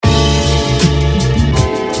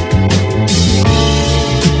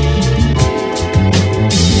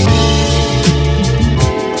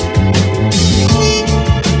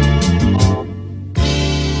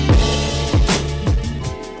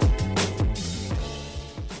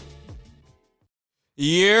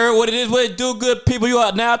Yeah, what it is, what it do, good people. You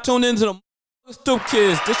are now tuned into the Stoop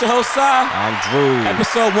Kids. This your host, Si. I'm Drew.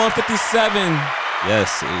 Episode 157.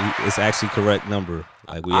 Yes, it's actually correct number.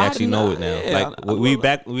 Like we actually know it now. Yeah, like we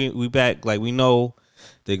back. We back. Like we know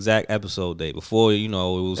the exact episode date. Before it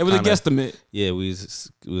was a guesstimate. Yeah, it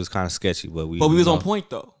was kind of sketchy, but we was on point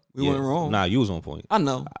though. We weren't wrong. Nah, you was on point. I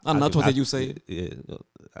know. I'm not trying to you say it. Yeah.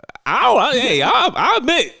 I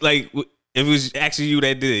admit, like if it was actually you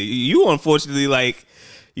that did it, you unfortunately like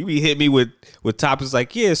you be hit me with topics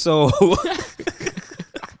like so.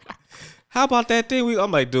 How about that thing? I'm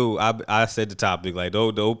like, dude, I said the topic. Like,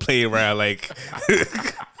 don't play around. Like,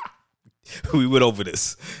 we went over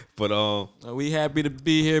this, but we happy to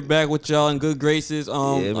be here back with y'all in good graces. I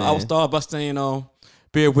will start by saying,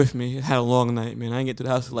 bear with me. I had a long night, man. I didn't get to the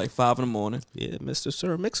house till like 5 a.m. Yeah, Mr.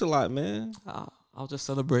 Sir Mix-a-Lot, man. I was just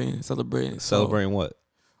celebrating. Celebrating what?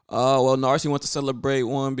 Well, Narcy went to celebrate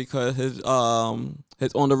one because his On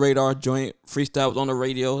the Radar joint freestyle was on the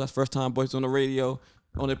radio. That's the first time boys on the radio.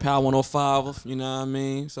 On the Power 105, you know what I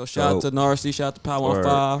mean? So shout out to Narcy, shout out to Power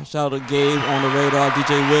 105, shout out to Gabe on the Radar,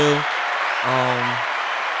 DJ Will. I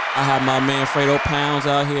have my man Fredo Pounds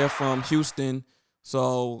out here from Houston.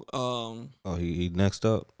 So he next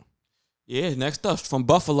up. Yeah, next up from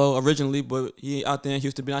Buffalo originally, but he out there in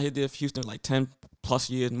Houston. Been out here for Houston like 10 plus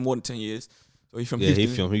years, more than 10 years. So he's from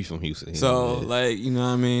Houston. He's from Houston. So like, you know what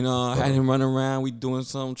I mean? I had him running around, we doing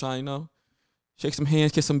something, trying, shake some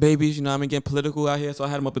hands, kiss some babies, you know what I mean? Getting political out here. So I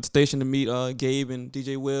had him up at the station to meet Gabe and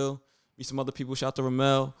DJ Will, meet some other people. Shout out to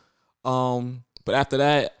Ramel. But after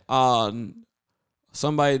that,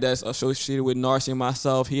 somebody that's associated with Narcy and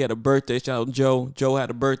myself, he had a birthday. Shout out to Joe. Joe had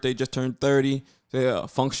a birthday, just turned 30. So a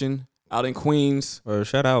function out in Queens.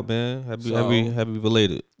 Shout out, man. Happy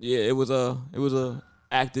belated. Yeah, it was a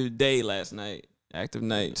active day last night. Active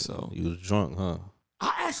night. So you was drunk, huh?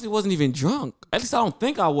 I actually wasn't even drunk. At least I don't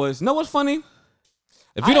think I was. You know what's funny?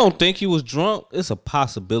 If you don't think you was drunk, it's a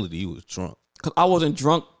possibility you was drunk. Because I wasn't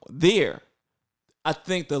drunk there. I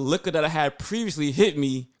think the liquor that I had previously hit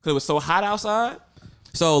me because it was so hot outside.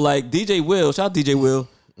 So, like, DJ Will, shout out DJ Will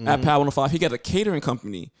at Power 105. He got a catering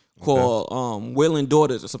company called Will and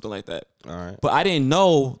Daughters or something like that. All right. But I didn't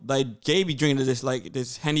know, like, Gabe be drinking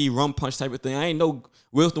this Henny rum punch type of thing. I didn't know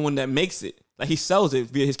Will's the one that makes it. Like, he sells it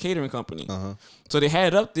via his catering company. Uh-huh. So they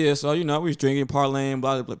had it up there. So, we was drinking, parlaying,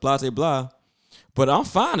 blah, blah, blah, blah, blah. But I'm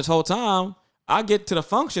fine this whole time. I get to the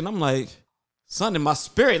function. I'm like, something in my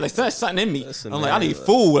spirit. Like, something in me. Listen, I'm man, like, I need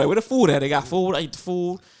food. Like, where the food at? They got food. I eat the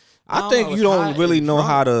food. I think you don't really know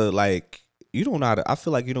how to, like, you don't know how to, I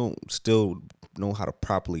feel like you don't still know how to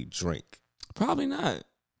properly drink. Probably not.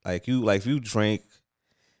 If you're going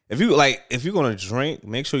to drink,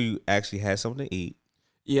 make sure you actually have something to eat.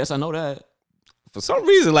 Yes, I know that. For some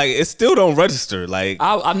reason, like, it still don't register. Like,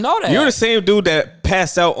 I know that. You're the same dude that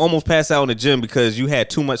almost passed out in the gym because you had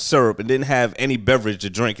too much syrup and didn't have any beverage to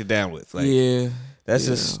drink it down with. Like, that's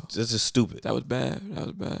just stupid. That was bad.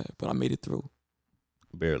 But I made it through.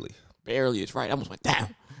 Barely. It's right. I almost went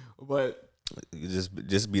down. But you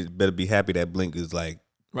better be happy that Blink is like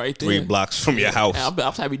right there. 3 blocks from your house. I'm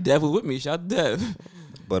happy Dev was with me. Shout out to Dev.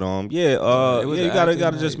 But you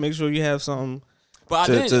gotta just make sure you have something. But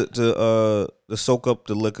to soak up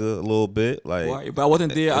the liquor a little bit, like. Right, but I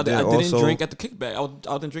wasn't there. I didn't drink at the kickback. I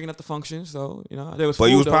wasn't drinking at the function, so there was. But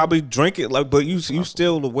food, you was probably drinking like, but you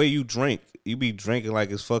still the way you drink, you be drinking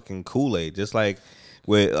like it's fucking Kool-Aid, just like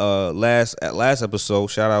with last episode.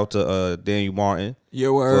 Shout out to Daniel Martin,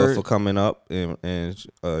 your word for coming up and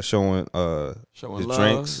showing the love.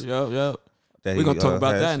 drinks. Yep. We're gonna talk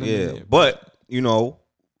about that in a minute. But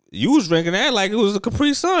you was drinking that like it was a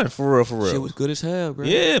Capri Sun, for real. Shit was good as hell, bro.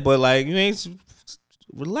 Yeah, but like you ain't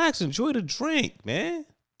relax, enjoy the drink, man.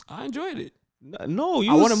 I enjoyed it. No,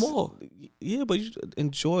 I wanted more. Yeah, but you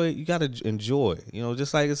enjoy. You gotta enjoy.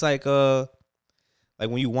 Just like it's like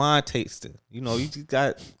when you wine tasting. You just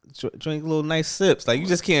got drink little nice sips. Like you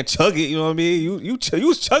just can't chug it. You know what I mean? You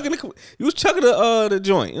was chugging the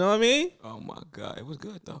joint. You know what I mean? Oh my God, it was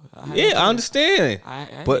good though. I understand.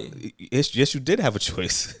 But yes, you did have a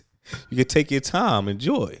choice. You could take your time,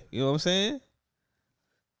 enjoy. You know what I'm saying?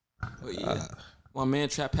 But yeah, my man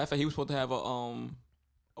Trap Heffa, he was supposed to have a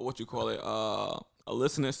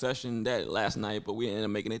listening session that last night, but we ended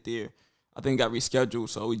up making it there. I think it got rescheduled,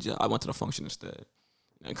 so I went to the function instead.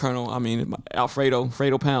 And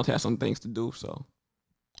Fredo Pounds had some things to do, so.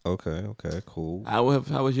 Okay, cool. How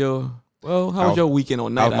was your weekend or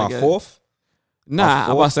night? How was my fourth? Nah,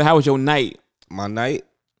 I was about to say, how was your night? My night?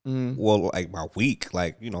 Mm. Well, like my week,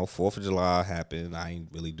 4th of July happened. I ain't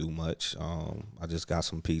really do much. I just got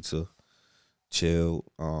some pizza, chilled,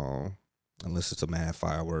 and listened to mad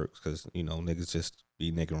fireworks because niggas just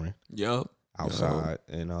be niggering Yup. outside,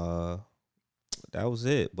 and that was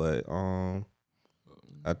it. But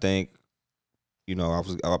I think I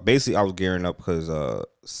was gearing up because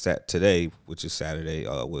today, which is Saturday,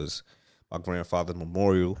 was my grandfather's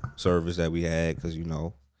memorial service that we had because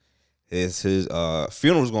his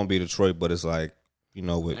funeral was gonna be in Detroit, but it's like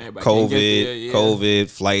with Everybody can't get there, yeah. COVID,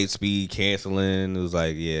 flights be canceling. It was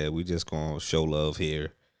like, yeah, we just gonna show love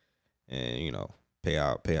here, and pay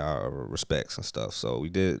our respects and stuff. So we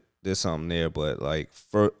did something there, but like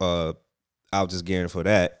I was just gearing for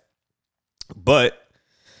that. But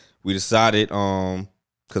we decided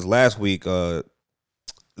because last week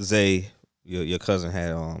Zay, your cousin,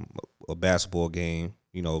 had a basketball game.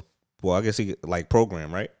 Well, I guess he like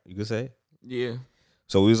program, right? You could say. Yeah.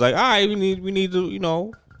 So we was like, all right, we need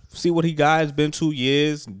to see what he got. It's been 2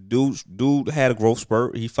 years. Dude had a growth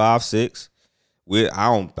spurt. He 5'6".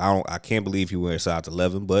 I can't believe he wearing size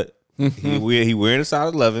 11, but he wearing a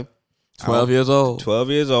size 11. 12 years old. 12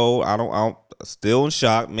 years old. I don't still in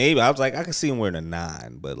shock. Maybe I was like, I could see him wearing a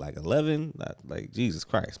 9, but like 11, like Jesus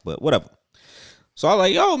Christ. But whatever. So I was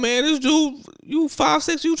like, yo, man, this dude, you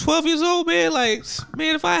 5'6", you 12 years old, man. Like,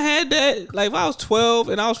 man, if I had that, like if I was 12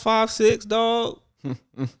 and I was 5'6", dog,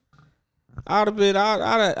 I'd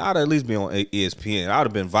at least be on ESPN. I'd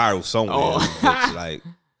have been viral somewhere. Oh. Like,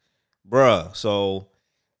 bruh. So,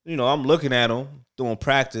 I'm looking at him doing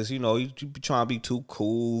practice. You be trying to be too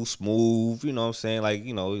cool, smooth. You know what I'm saying? Like,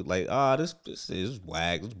 this is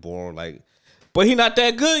whack. It's boring. Like, but he not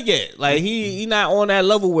that good yet. Like, he not on that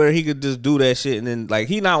level where he could just do that shit. And then, like,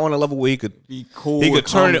 he not on a level where he could be cool. He could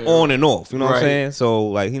turn it on and off. You know what I'm saying? So,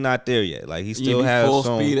 like, he not there yet. Like, he still has full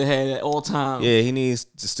speed ahead at all times. Yeah, he needs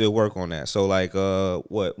to still work on that. So, like,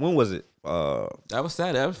 when was it? That was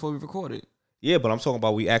Saturday. That was before we recorded. Yeah, but I'm talking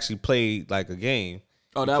about we actually played like a game.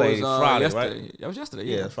 Oh, that was Friday, yesterday. right? That was yesterday.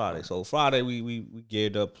 Yeah, Friday. So Friday we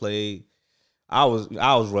geared up, played. I was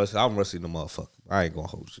rusty. I'm rusty the motherfucker. I ain't gonna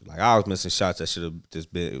hold you. Like, I was missing shots that should have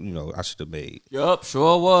just been, I should have made. Yup,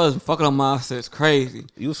 sure was. Fucking on my assists, crazy.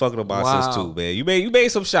 You was fucking on my assists too, man. You made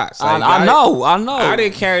some shots. Like, I know. I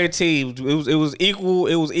didn't carry the team. It was equal.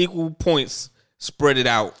 It was equal points. Spread it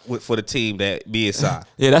out for the team that me and Sai.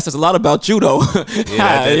 Yeah, that says a lot about you though.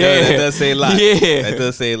 That does say a lot. Yeah, that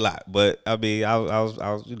does say a lot. But I mean, I was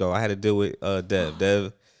I had to deal with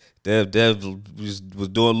Dev. Dev was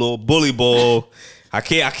doing a little bully ball. I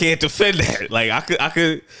can't defend that. Like,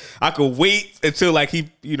 I could wait until like he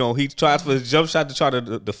tries for his jump shot to try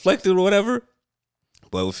to deflect it or whatever.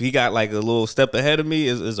 But if he got like a little step ahead of me,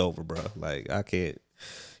 it's over, bro. Like, I can't.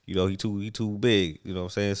 He too big. You know what I'm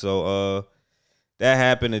saying? So that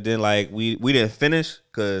happened, and then like we didn't finish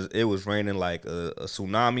because it was raining like a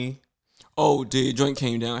tsunami. Oh, dude, joint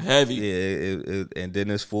came down heavy. Yeah, and then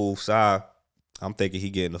this fool Sai, I'm thinking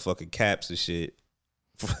he getting the fucking caps and shit.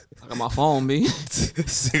 I got my phone, B.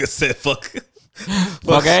 Nigga said fuck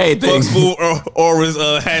everything. Fuck smooth Aura's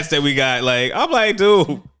hats that we got. Like, I'm like,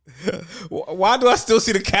 dude, why do I still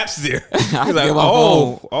see the caps there? He's like,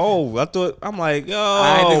 oh, I thought. I'm like, yo,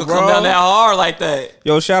 I ain't gonna come down that hard like that.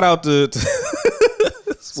 Yo, shout out to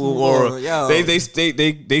Smooth Aura. Yo. They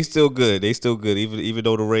still good. They still good. Even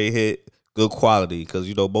though the rain hit, good quality. Because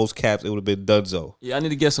most caps, it would have been dunzo. Yeah, I need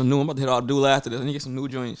to get some new. I'm about to hit Abdul after this. I need to get some new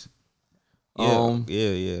joints.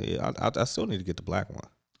 Yeah. I still need to get the black one.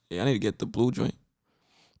 Yeah, I need to get the blue joint.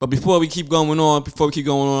 But before we keep going on,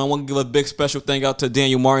 I want to give a big special thank out to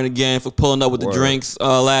Daniel Martin again for pulling up with the drinks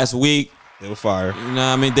last week. They were fire. You know what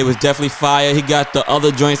I mean? They was definitely fire. He got the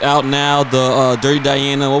other joints out now. The Dirty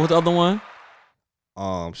Diana. What was the other one?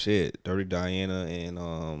 Dirty Diana,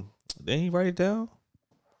 and didn't he write it down?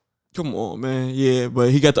 Come on, man. Yeah, but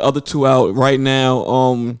he got the other two out right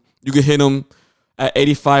now. You can hit him at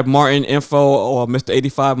 85 Martin info or Mr.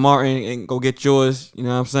 85 Martin and go get yours. You know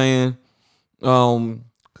what I'm saying?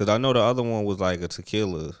 Because I know the other one was like a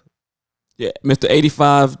tequila. Yeah, Mr.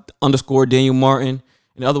 85 _ Daniel Martin.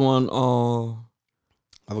 And the other one,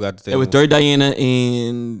 I forgot to say it was Dirty Diana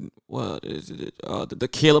and what is it? The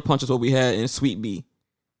Tequila Punch is what we had in Sweet B.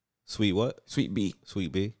 Sweet what? Sweet B.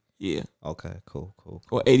 Sweet B? Yeah. Okay, cool.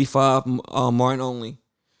 Or 85 Martin only.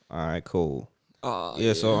 All right, cool.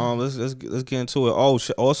 Yeah. So let's get into it. Oh,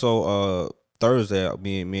 also Thursday,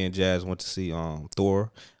 me and Jazz went to see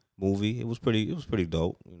Thor movie. It was pretty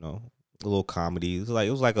dope. A little comedy. It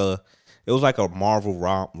was like a Marvel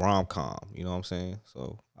rom-com. You know what I'm saying?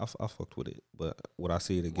 So I fucked with it. But would I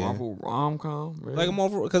see it again? Marvel rom-com, really? Like a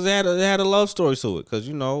Marvel, because it had a love story to it. Because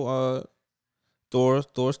Thor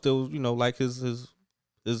still like his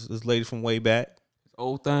lady from way back. His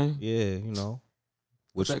old thing. Yeah,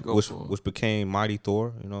 which became Mighty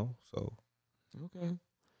Thor. So okay.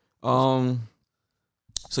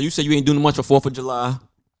 So you said you ain't doing much for 4th of July.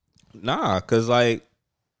 Nah, cause like,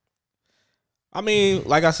 I mean,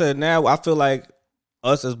 like I said, now I feel like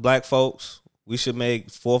us as black folks, we should make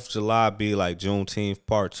 4th of July be like Juneteenth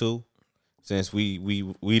Part 2, since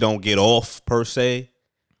we don't get off per se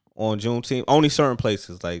on Juneteenth. Only certain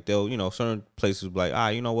places, like certain places be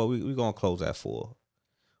like, you know what, we gonna close at 4.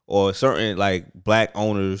 Or certain like black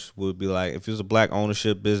owners would be like, if it's a black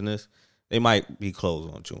ownership business, they might be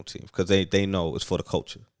closed on Juneteenth because they know it's for the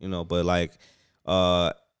culture, But like,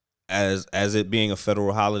 as it being a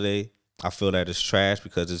federal holiday, I feel that it's trash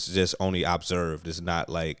because it's just only observed. It's not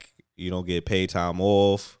like you don't get paid time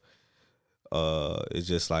off. It's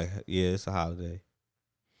just like, yeah, it's a holiday.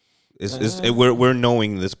 We're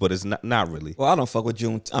knowing this, but it's not really. Well, I don't fuck with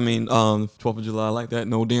 4th of July like that.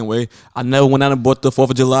 No damn way. I never went out and bought the 4th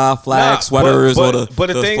of July flag sweaters or the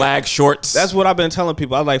flag shorts. That's what I've been telling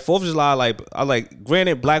people. I like 4th of July. I like.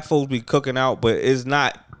 Granted, black folks be cooking out, but it's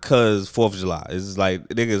not cause 4th of July. It's like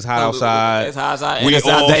niggas hot outside. It's hot outside. It's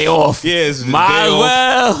our day off. Yeah, it's might as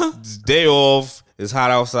well. It's day off. It's hot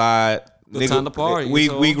outside. Good time to party.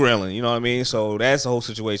 We grilling, you know what I mean? So that's the whole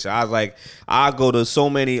situation. I was like, I used to go to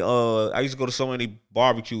so many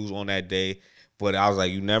barbecues on that day, but I was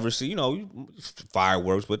like, you never see,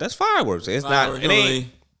 fireworks, but that's fireworks. It's not,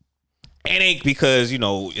 it ain't because,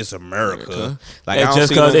 it's America. Like, it's just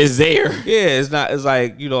because it's there. Yeah, it's not, it's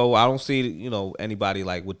like, I don't see, anybody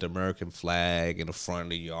like with the American flag in the front of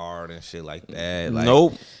the yard and shit like that. Like,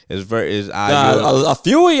 nope. A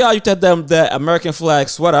few of y'all used to have that American flag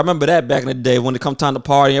sweater. I remember that back in the day when it come time to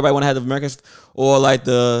party. Everybody want to have the American, or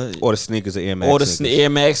the sneakers, the Air Max, or the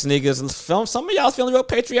Air Max sneakers. And some of y'all feeling real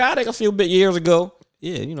patriotic a few years ago.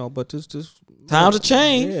 Yeah, but this times have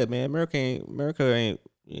changed. Yeah, man, America ain't.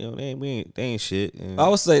 They ain't shit. I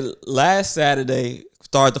would say last Saturday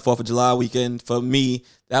started the 4th of July weekend for me.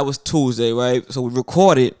 That was Tuesday, right? So we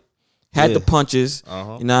recorded, had the punches.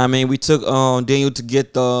 Uh-huh. You know what I mean? We took Daniel to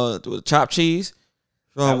get the chopped cheese.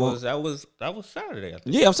 That was Saturday. I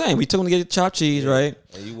think. Yeah, I'm saying we took him to get the chopped cheese, right?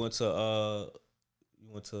 And you went to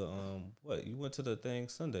what? You went to the thing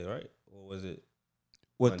Sunday, right? Or was it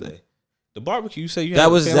Monday? The barbecue. You say you had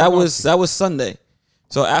that was Sunday.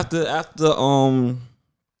 So after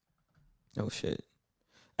oh shit.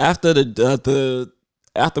 After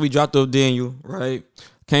after we dropped off Daniel, right?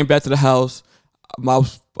 Came back to the house. I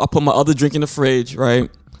put my other drink in the fridge, right?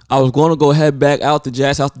 I was going to go head back out to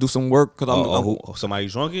Jazz house to do some work because somebody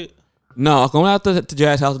drunk it. No, I was going out to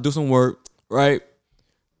Jazz house to do some work, right?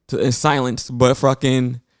 In silence, but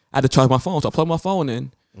fucking I had to charge my phone, so I plugged my phone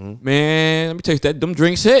in. Mm-hmm. Man, let me tell you that them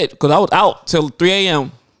drinks hit because I was out till 3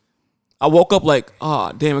 a.m. I woke up like,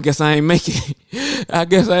 damn, I guess I ain't make it. I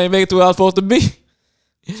guess I ain't make it to where I was supposed to be.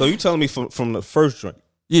 So you telling me from the first drink?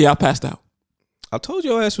 Yeah, I passed out. I told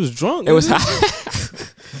your ass was drunk. It was hot.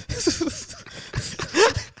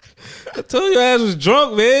 I told your ass was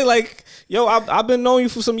drunk, man. Like, yo, I've been knowing you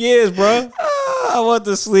for some years, bro. I went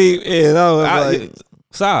to sleep and I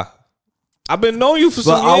was I've been knowing you for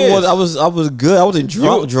some years. I was good. I wasn't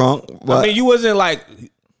drunk. But I mean, you wasn't like,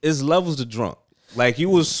 it's levels to drunk. Like you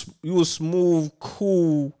was smooth,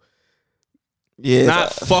 cool. Yeah,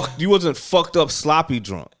 You wasn't fucked up, sloppy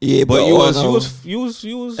drunk. Yeah, but you was.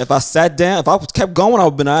 If I sat down, if I kept going, I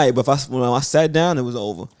would have been alright. But when I sat down, it was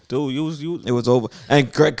over. Dude, it was over.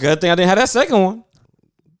 And good thing I didn't have that second one.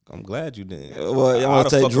 I'm glad you didn't. Well, I'm gonna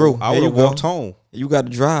tell Drew. I would have walked home. You got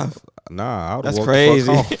to drive. Nah, I would have walked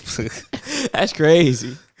crazy. The fuck home. That's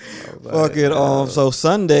crazy. Fucking so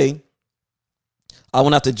Sunday. I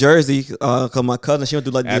went out to Jersey because my cousin, she went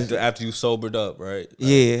to like this. After you sobered up, right?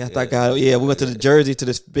 Yeah, we went to the Jersey to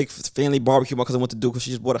this big family barbecue my cousin went to do because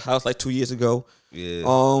she just bought a house like 2 years ago. Yeah.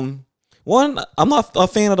 I'm not a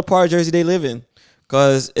fan of the part of Jersey they live in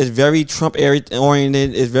because it's very Trump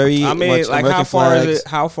oriented. It's very much like American flags.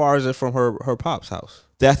 How far is it from her pop's house?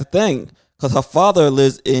 That's the thing because her father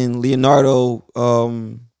lives in Leonardo,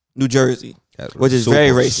 New Jersey. Which is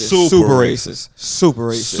very racist. Super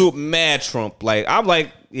racist. Mad Trump. Like, I'm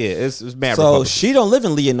like, yeah, it's mad So Republican. she don't live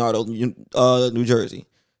in Leonardo, New Jersey.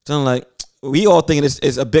 So I'm like, we all thinking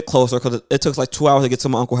it's a bit closer because it took like 2 hours to get to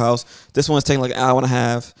my uncle's house. This one's taking like an hour and a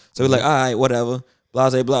half. So we're like, all right, whatever.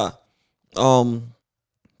 Blah, blah, blah.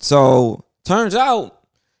 So turns out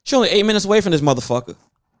she only 8 minutes away from this motherfucker.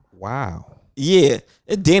 Wow. Yeah.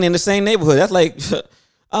 It's Danny in the same neighborhood. That's like...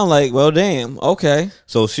 I'm like, well, damn, okay.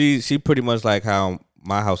 So she pretty much like how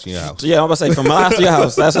my house and your house. Yeah, I'm about to say from my house to your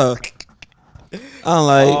house. That's her. I'm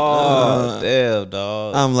like, Oh, damn,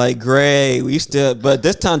 dog. I'm like, great. We still, but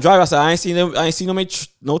this time drive outside, I ain't seen them. I ain't seen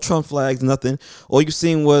no Trump flags, nothing. All you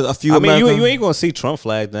seen was a few. I mean, American, you ain't gonna see Trump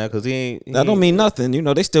flags now because he ain't. that don't mean nothing. You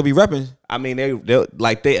know, they still be repping. I mean, they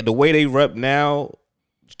the way they rep now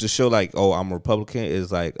to show like, oh, I'm a Republican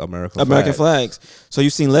is like American flags. So you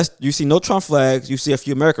see no Trump flags. You see a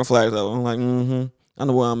few American flags though. I'm like, I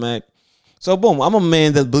know where I'm at. So boom, I'm a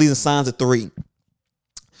man that believes in signs of three.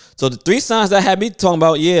 So the three signs that had me talking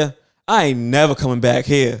about, yeah, I ain't never coming back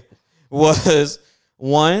here, was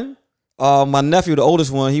one, my nephew, the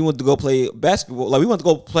oldest one, he went to go play basketball. Like we went to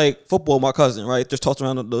go play football with my cousin, right? Just tossed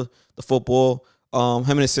around the football. Him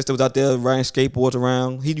and his sister was out there riding skateboards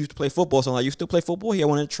around. He used to play football, so I'm like, you still play football? He had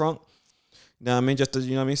one in the trunk. You know what I mean? Just to,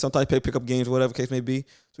 you know what I mean? Sometimes pick up games, whatever case may be.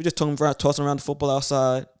 So we just tossing around the football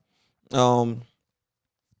outside.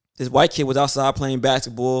 This white kid was outside playing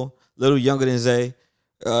basketball, a little younger than Zay.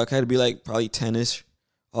 Had to be like probably 10-ish.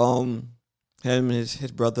 Him and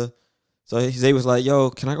his brother. So Zay was like,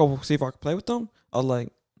 yo, can I go see if I can play with them? I was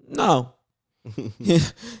like, no.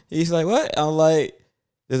 He's like, what? I'm like,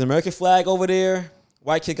 there's an American flag over there.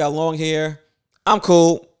 White kid got long hair. I'm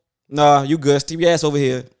cool. Nah, you good. Steve your ass over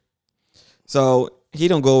here. So he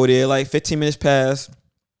don't go over there. Like 15 minutes pass.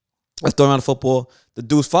 Let's throw around the football. The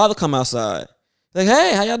dude's father come outside. Like,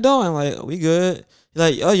 hey, how y'all doing? I'm like, we good. He's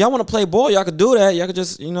like, oh, y'all want to play ball? Y'all could do that. Y'all could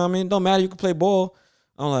just, you know what I mean? Don't matter. You can play ball.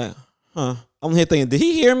 I'm like, huh. I'm here thinking, did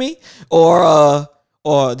he hear me? Or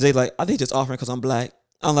they like, I think just offering because I'm black.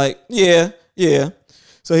 I'm like, yeah.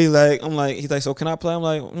 So he's like, so can I play? I'm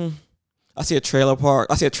like, I see a trailer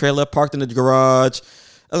parked in the garage.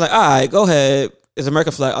 I'm like, all right, go ahead. It's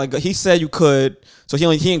American flag. Like, he said you could, so he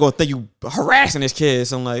ain't gonna think you harassing his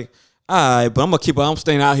kids. So I'm like, all right, but I'm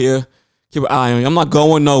staying out here. Keep an eye on you. I'm not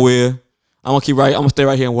going nowhere. I'm gonna stay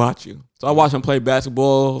right here and watch you. So I watch him play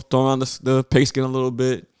basketball, throw around the pigskin a little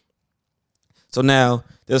bit. So now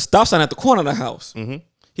there's a stop sign at the corner of the house. Mm-hmm.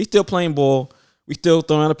 He's still playing ball. We still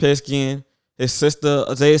throwing around the pigskin. His sister,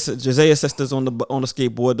 Josiah's sister's on the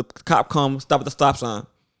skateboard. The cop comes, stop at the stop sign.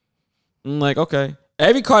 I'm like, okay.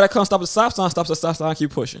 Every car that comes stop at the stop sign, stops at the stop sign,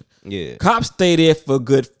 keep pushing. Yeah. Cops stay there for a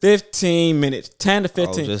good 15 minutes, 10 to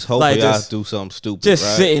 15. Just hoping y'all do something stupid, just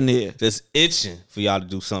right? Sitting there. Just itching for y'all to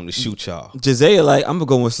do something to shoot y'all. Josiah like, I'm going to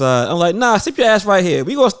go inside. I'm like, nah, sit your ass right here.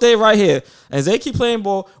 We going to stay right here. As they keep playing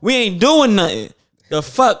ball, we ain't doing nothing. The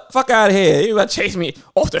fuck out of here. You about to chase me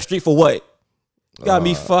off the street for what? Got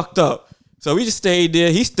me fucked up. So we just stayed there.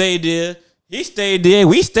 He stayed there. We stayed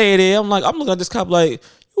there. I'm looking at this cop like,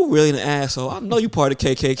 you really an asshole. I know you part of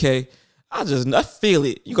KKK. I feel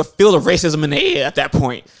it. You can feel the racism in the air at that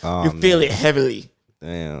point. Oh, you feel it heavily.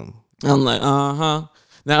 Damn. I'm like, uh-huh.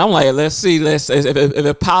 Now I'm like, let's see. If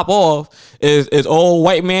it pop off, is old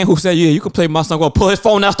white man who said, yeah, you can play my son, gonna pull his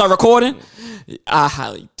phone out and start recording? I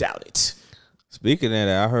highly doubt it. Speaking of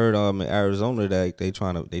that, I heard in Arizona that they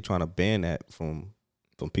trying to ban that from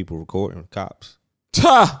people recording cops.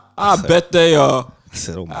 I bet they are. I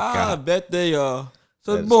said, oh my God. I bet they are.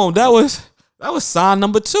 So boom, that was sign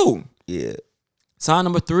number 2. Yeah. Sign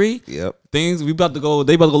number 3. Yep. Things they about to go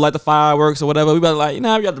light the fireworks or whatever. We about to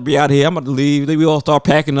we have to be out here. I'm about to leave. Then we all start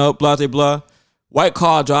packing up, blah, blah, blah. White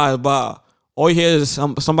car drives by. All you hear is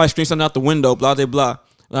somebody scream something out the window, blah, blah, blah.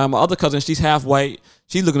 My other cousin, she's half white.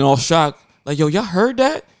 She's looking all shocked. Like, yo, y'all heard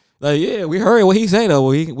that? Like, yeah, we heard what he said though.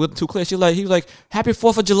 He wasn't too clear. He was like, happy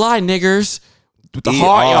 4th of July, niggers. With the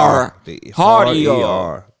hard ER. Hard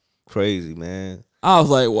ER. Crazy, man. I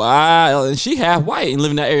was like, wow. And she half white and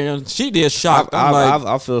living in that area. She did shocked.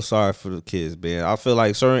 I feel sorry for the kids, man. I feel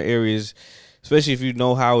like certain areas, especially if you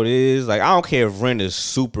know how it is, like, I don't care if rent is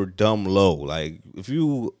super dumb low. Like, if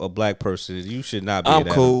you a black person, you should not be in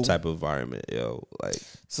that type of environment, yo. Like,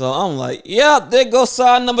 so I'm like, yeah, there goes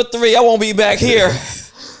sign number 3. I won't be back here.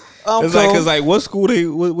 It's like, what school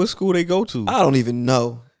they go to? I don't even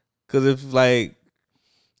know. Cause if like,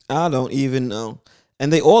 I don't even know.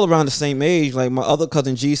 And they all around the same age. Like my other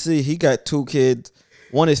cousin GC, he got 2 kids.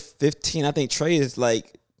 One is 15. I think Trey is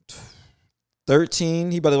like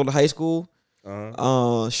 13. He about to go to high school.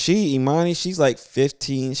 Imani, she's like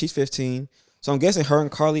 15. She's 15. So I'm guessing her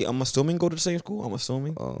and Carly, I'm assuming, go to the same school. I'm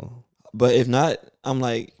assuming. But if not, I'm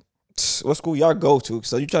like, what school y'all go to?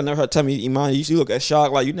 So you trying to never tell me, Imani, you look at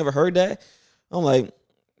shock like you never heard that. I'm like,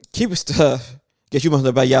 keep it stuff. Guess you must know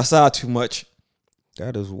about y'all side too much.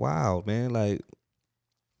 That is wild, man. Like,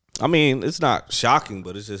 I mean, it's not shocking,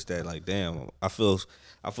 but it's just that, like, damn, I feel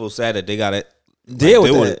sad that they got to deal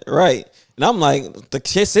with it, right? And I'm like, the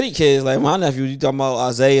city kids, like my nephew, you talking about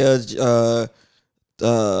Isaiah,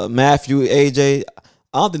 Matthew, AJ.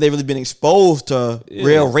 I don't think they've really been exposed to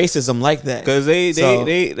real racism like that. Because they're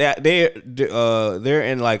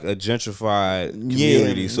in like a gentrified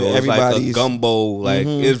community, so it's like a gumbo. Like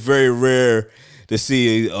it's very rare to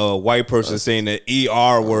see a white person saying the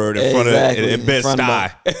ER word in front of in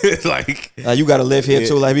Bed-Stuy. It's like you got to live here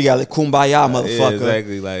too. Like we got kumbaya, motherfucker. Yeah,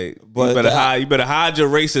 exactly. Like but you better hide your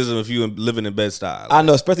racism if you living in Bed-Stuy. Like, I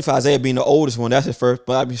know, especially for Isaiah being the oldest one. That's his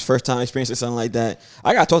first time experiencing something like that.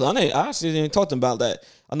 I got talked. I actually didn't talk to him about that.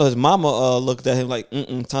 I know his mama looked at him like,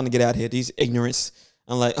 time to get out of here. These ignorance.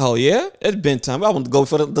 I'm like, oh yeah, it's been time. I want to go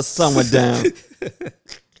before the sun went down.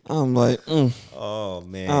 I'm like, oh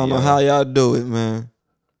man, I don't know how y'all do it, man.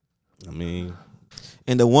 I mean,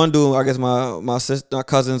 and the one dude, I guess my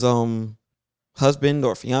cousin's husband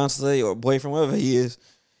or fiance or boyfriend, whatever he is,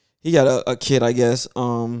 he got a kid, I guess,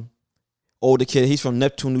 older kid. He's from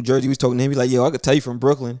Neptune, New Jersey. We was talking to him. He's like, yo, I could tell you from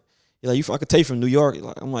Brooklyn. He's like, I could tell you from New York.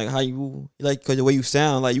 I'm like, how you? Like, cause the way you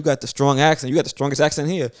sound, like you got the strong accent. You got the strongest accent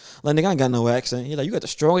here. I'm like, nigga, I ain't got no accent. He's like, you got the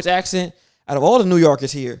strongest accent out of all the New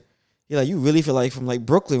Yorkers here. He's like, you really feel like from like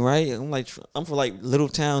Brooklyn, right? I'm like, I'm from like little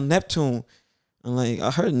town Neptune. I'm like,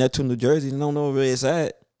 I heard Neptune, New Jersey. I don't know where it's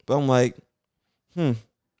at. But I'm like, kind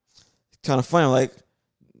of funny.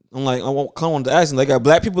 I'm like, I won't come on the accent. Like, got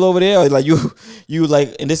black people over there. Or like you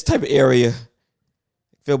like in this type of area.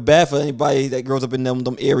 Feel bad for anybody that grows up in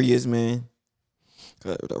them areas, man.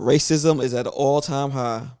 The racism is at an all-time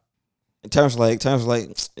high. In terms of like,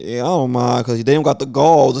 yeah, I don't mind because they don't got the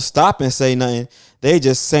gall to stop and say nothing. They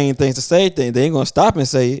just saying things to say things. They ain't gonna stop and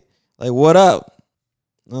say it. Like, what up?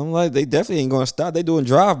 I'm like, they definitely ain't gonna stop. They doing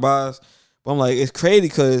drive-bys. But I'm like, it's crazy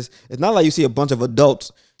because it's not like you see a bunch of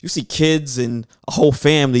adults. You see kids and a whole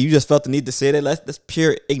family. You just felt the need to say that. That's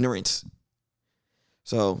pure ignorance.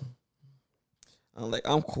 So I'm like,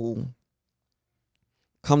 I'm cool.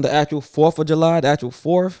 Come the actual 4th of July, the actual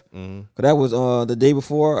 4th, because that was the day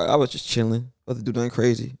before, I was just chilling. Wasn't doing nothing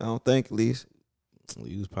crazy, I don't think, at least.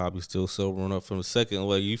 You was probably still sobering up from the second.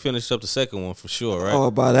 Well, you finished up the second one for sure, right?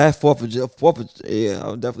 Oh, by that 4th of July, yeah, I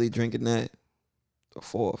was definitely drinking that. The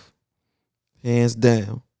 4th. Hands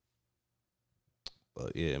down.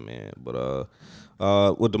 But yeah, man. But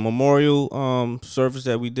with the memorial service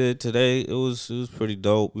that we did today, it was pretty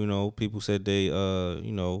dope. You know, people said they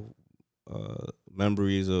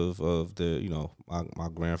memories of the my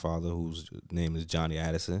grandfather, whose name is Johnny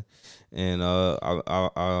Addison, and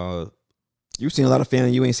you've seen a lot of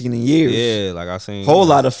family you ain't seen in years. Yeah, like I seen whole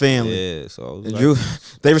lot of family. Yeah, so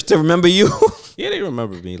they still remember you. Yeah, they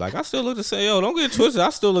remember me. Like I still look the same. Yo, don't get it twisted. I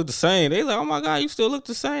still look the same. They like, oh my God, you still look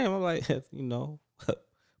the same. I'm like,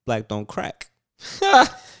 black don't crack.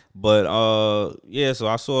 But yeah, so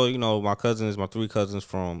I saw my cousins, my 3 cousins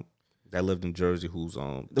that lived in Jersey, who's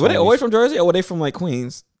were they always from Jersey or were they from like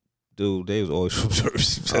Queens? Dude, they was always from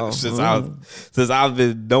Jersey since I've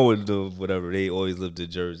been knowing them. Whatever, they always lived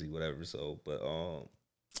in Jersey, whatever. So, but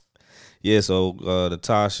yeah. So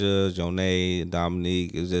Natasha, Jonay, and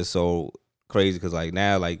Dominique is just so crazy because like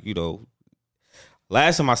now, like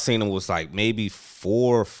last time I seen them was like maybe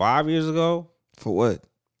 4 or 5 years ago. For what?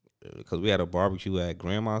 Because we had a barbecue at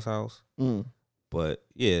grandma's house. But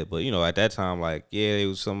yeah, at that time, like, yeah, it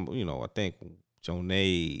was some, I think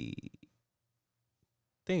Jonay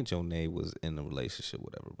was in a relationship,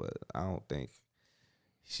 whatever, but I don't think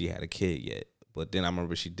she had a kid yet. But then I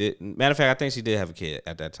remember she did. Matter of fact, I think she did have a kid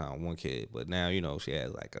at that time, 1 kid. But now, she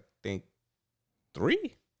has like, I think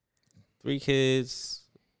 3 kids.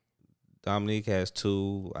 Dominique has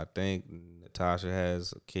 2. I think Natasha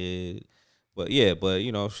has a kid. But yeah,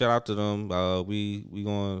 shout out to them. We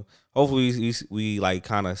going hopefully we like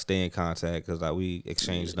kind of stay in contact because like we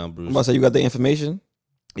exchange numbers. I'm about to say you got the information.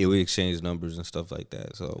 Yeah, we exchange numbers and stuff like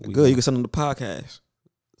that. So good, you can send them the podcast.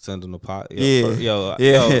 Send them the pod. Yo,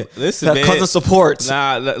 listen, man. Cousin support.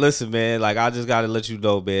 Nah, listen, man. Like I just gotta let you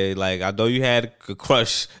know, man. Like I know you had a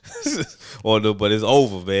crush on them, but it's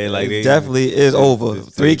over, man. Like it definitely is over.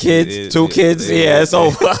 3 kids, 2 kids. Yeah, it's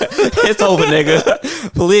over. It's over,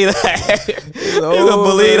 nigga. Believe that. It's over,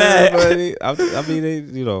 believe that. I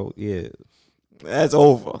mean, yeah. That's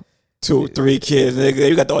over. 2, 3 kids, nigga.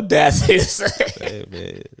 You got the audacity to say.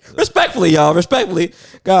 Man. Respectfully, y'all. Respectfully.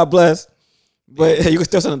 God bless. But you can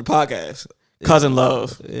still send them the podcast. Cousin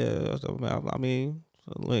Love. Yeah, I mean,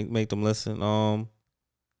 make them listen.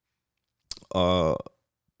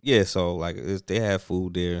 Yeah, so like they have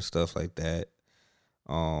food there and stuff like that.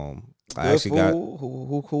 I actually got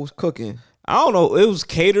who's cooking. I don't know. It was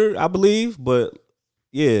catered, I believe, but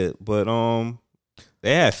yeah, but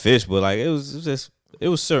they had fish, but like it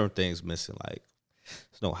was certain things missing. Like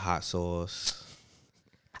there's no hot sauce.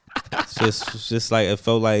 It's just like it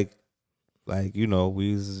felt like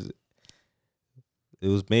we was it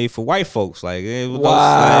was made for white folks. Like it was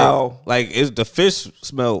Wow. like it's the fish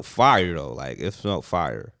smelled fire though. Like it smelled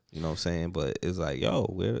fire. You know what I'm saying? But it's like, yo,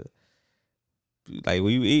 where like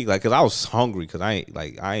when you eat, like, cause I was hungry, cause I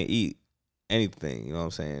ain't eat anything. You know what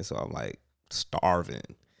I'm saying? So I'm like starving,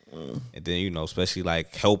 and then, you know, especially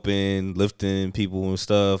like helping, lifting people and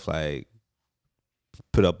stuff, like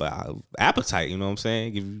put up an appetite. You know what I'm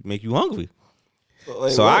saying? Make you hungry.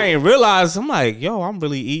 Wait, so what? I ain't realize. I'm like, yo, I'm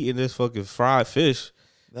really eating this fucking fried fish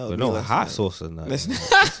with no hot sauce or nothing.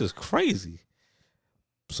 This is crazy.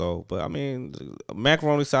 So, but I mean,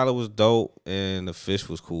 macaroni salad was dope and the fish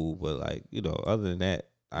was cool. But like, you know, other than that,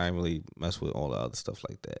 I ain't really mess with all the other stuff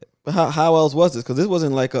like that. But how else was this? Because this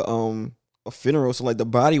wasn't like a funeral, so like the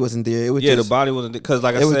body wasn't there. It was just, the body wasn't, because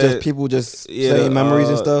like I said, it was just people just saying memories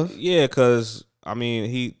and stuff. Yeah, because I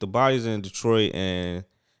mean, the body's in Detroit, and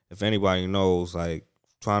if anybody knows, like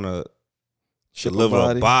trying to ship a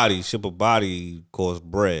body costs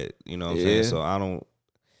bread. You know what I'm saying? So I don't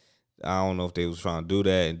know if they was trying to do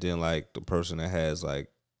that, and then like the person that has, like,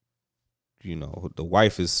 you know, the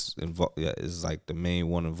wife is involved, is like the main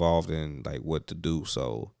one involved in like what to do.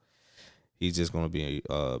 So he's just gonna be,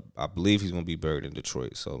 I believe he's gonna be buried in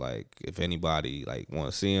Detroit. So like, if anybody like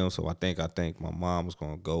want to see him, so I think my mom was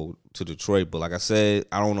gonna go to Detroit, but like I said,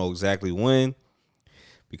 I don't know exactly when,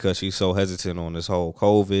 because she's so hesitant on this whole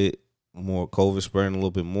COVID spreading a little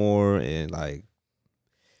bit more, and like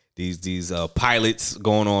these pilots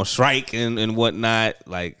going on strike and whatnot,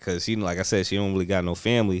 like, because she, like I said, she don't really got no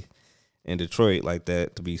family in Detroit like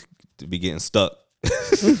that to be getting stuck.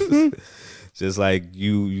 Just like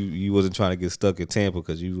you wasn't trying to get stuck in Tampa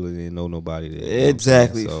because you really didn't know nobody there.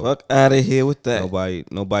 Exactly. So fuck out of here with that.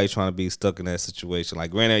 Nobody trying to be stuck in that situation.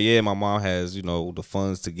 Like, granted, yeah, my mom has, you know, the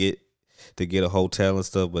funds to get a hotel and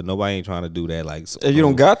stuff, but nobody ain't trying to do that. Like, if you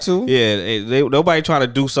don't got to. Yeah, nobody trying to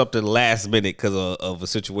do something last minute because of a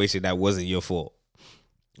situation that wasn't your fault.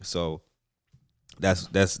 So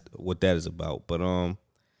that's what that is about. But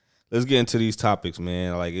let's get into these topics,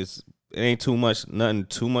 man. Like, it ain't nothing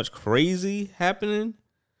too much crazy happening.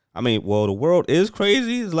 I mean, well, the world is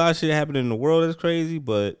crazy. There's a lot of shit happening in the world that's crazy,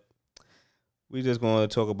 but we just going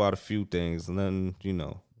to talk about a few things. Nothing, you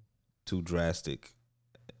know, too drastic.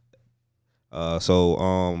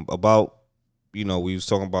 About, you know, we was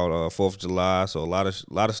talking about 4th of July. So a lot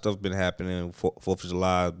of stuff been happening 4th of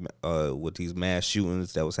July with these mass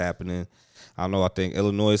shootings that was happening. I think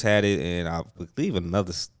Illinois had it, and I believe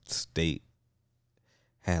another state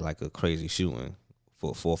had like a crazy shooting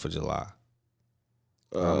for 4th of July.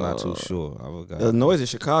 I'm not too sure. I forgot. Illinois is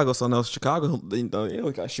Chicago, so no, Chicago, they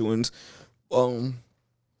got shootings. During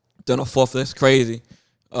the 4th, that's crazy.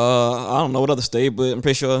 I don't know what other state, but I'm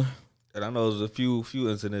pretty sure. And I know there's a few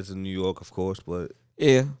incidents in New York, of course, but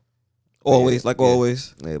yeah, always,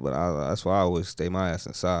 always. Yeah, but that's why I always stay my ass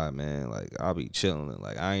inside, man. Like, I'll be chilling.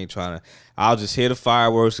 Like, I ain't trying to. I'll just hear the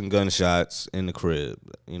fireworks and gunshots in the crib,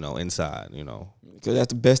 you know, inside, you know. Because that's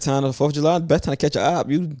the best time of the 4th of July. The best time to catch an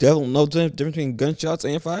op. You definitely know the difference between gunshots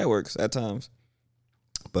and fireworks at times.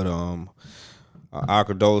 But our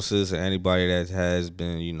condolences to anybody that has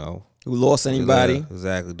been, you know, who lost anybody.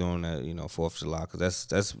 Exactly, during that, you know, 4th of July. Because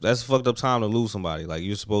that's a fucked up time to lose somebody. Like,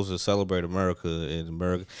 you're supposed to celebrate America and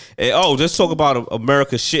America. And, just talk about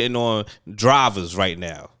America shitting on drivers right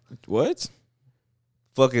now. What?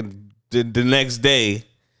 Fucking the next day,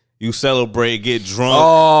 you celebrate, get drunk.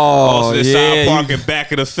 Oh, yeah. Parking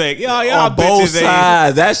back in effect. Y'all on both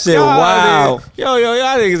sides. That shit, wow. Y'all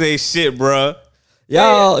niggas ain't shit, bruh.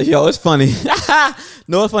 Yo, it's funny.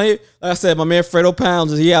 No, it's funny. Like I said, my man Fredo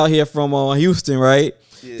Pounds, he out here from Houston, right?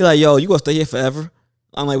 Yeah. He's like, yo, you gonna stay here forever?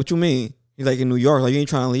 I'm like, what you mean? He's like, in New York, like, you ain't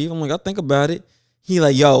trying to leave? I'm like, I'll think about it. He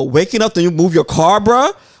like, yo, waking up to you move your car,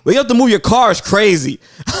 bro? Waking up to move your car is crazy.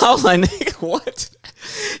 I was like, nigga, what?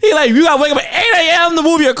 He like, you gotta wake up at 8 a.m. to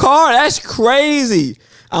move your car? That's crazy.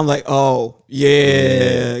 I'm like, oh,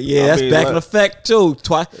 yeah, that's back in effect too.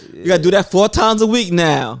 You gotta do that 4 times a week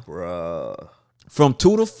now. Bruh. From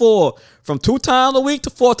 2 to 4. From 2 times a week to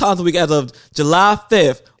 4 times a week as of July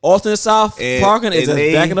 5th. Austin South parking is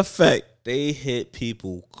back in effect. They hit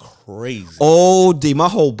people crazy. OD. My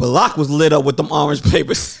whole block was lit up with them orange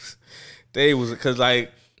papers. They was, because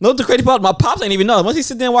like. No, the crazy part, my pops ain't even know. Once he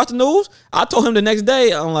sit there and watch the news, I told him the next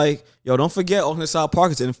day, I'm like, yo, don't forget Austin South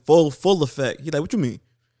Park is in full effect. He like, what you mean?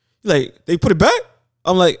 He like, they put it back?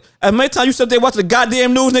 I'm like, as many times you sit there watching the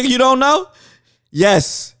goddamn news, nigga, you don't know?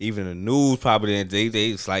 Yes. Even the news probably didn't.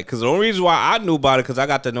 It's like, because the only reason why I knew about it, because I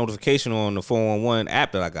got the notification on the 411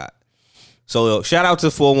 app that I got. So shout out to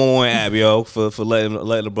the 411 app, yo, for letting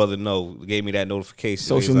the brother know. Gave me that notification.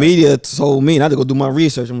 Social media told me, and I had to go do my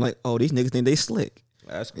research. I'm like, oh, these niggas think they slick.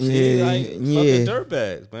 That's Yeah, like yeah. fucking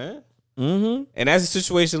dirtbags, man. Mm-hmm. And that's a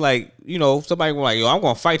situation like, you know, somebody like, yo, I'm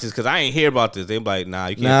gonna fight this because I ain't hear about this. They be like, nah,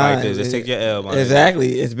 you can't fight this. Just take your L, man.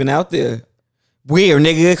 Exactly. It's been out there. Weird,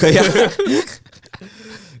 nigga. 'Cause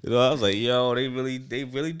You know, I was like, yo, they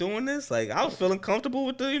really doing this? Like, I was feeling comfortable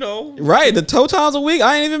with the, you know. right, the 2 times a week,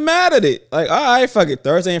 I ain't even mad at it. Like, all right, fuck it.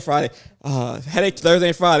 Thursday and Friday. Headache Thursday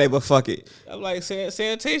and Friday, but fuck it. I'm like,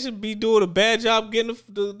 sanitation be doing a bad job getting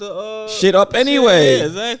the Shit up anyway. Yeah,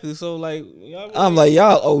 exactly. So, like, I'm like,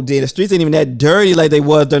 y'all, OD. The streets ain't even that dirty like they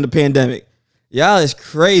was during the pandemic. Y'all is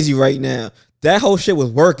crazy right now. That whole shit was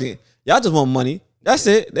working. Y'all just want money. That's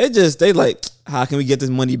it. They like, how can we get this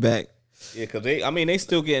money back? yeah, because they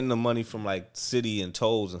still getting the money from, like, city and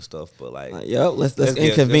tolls and stuff, but, like, Yo, let's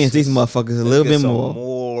inconvenience these motherfuckers a little bit more.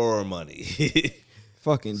 More money.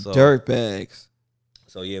 Fucking dirtbags.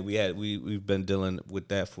 So yeah, we've been dealing with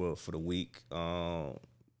that for the week.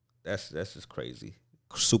 That's just crazy,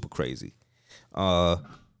 super crazy. And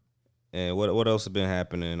what else has been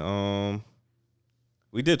happening?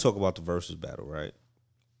 We did talk about the versus battle, right?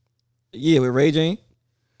 Yeah, with Ray J.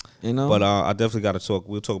 You know, But I definitely got to talk.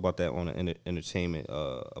 We'll talk about that on the entertainment.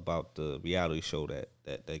 About the reality show that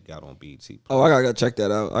they got on BET. Oh, I gotta check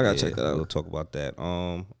that out. I gotta check that out. We'll talk about that.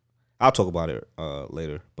 I'll talk about it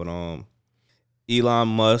later. But Elon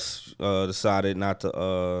Musk decided not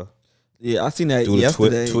to yeah, I seen that do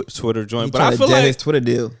yesterday. the Twitter joint. He But I feel dead like his Twitter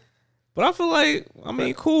deal. But I feel like, I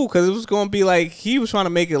mean, cool, because it was going to be like, he was trying to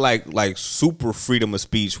make it like super freedom of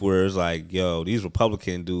speech, where it's like, yo, these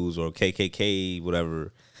Republican dudes or KKK,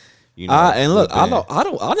 whatever, you know. And look, I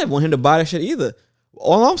didn't want him to buy that shit either.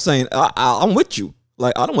 All I'm saying, I'm with you.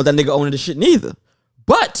 Like, I don't want that nigga owning the shit neither.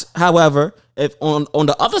 But, however, if on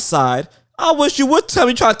the other side, I wish you would tell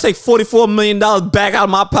me you try to take $44 million back out of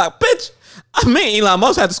my pocket. Bitch, I mean, Elon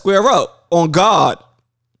Musk had to square up on God.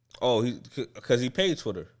 Oh, because he paid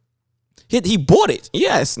Twitter. He bought it,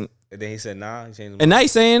 yes. And then he said, nah. And now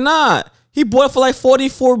he's saying, nah. He bought it for like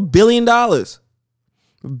 $44 billion.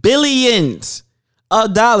 Billions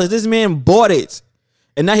of dollars. This man bought it.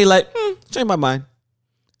 And now he like, change my mind.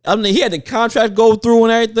 I mean, he had the contract go through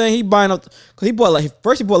and everything. He buying up, because he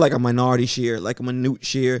bought like a minority share, like a minute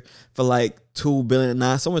share for like $2 billion,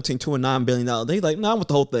 somewhere between $2 and $9 billion. Then he's like, nah, I want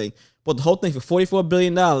the whole thing. Bought the whole thing for $44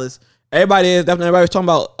 billion. Everybody was talking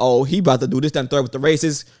about, oh, he about to do this, that, and third with the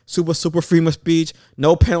races, super freedom of speech,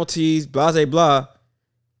 no penalties, blah, blah, blah.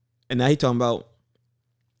 And now he talking about,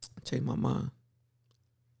 change my mind.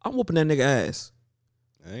 I'm whooping that nigga ass.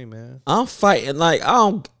 Hey, man. I'm fighting like,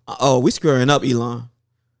 we squaring up, Elon.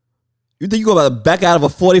 You think you gonna back out of a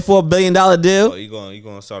 $44 billion deal? Oh, you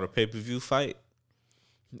gonna start a pay-per-view fight?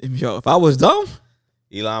 Yo, if I was dumb.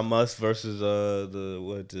 Elon Musk versus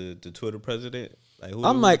the Twitter president? Like, who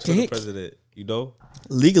I'm like, the Twitter president? You know,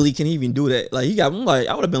 legally, can he even do that? Like, I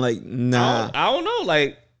would have been like, nah. I don't know,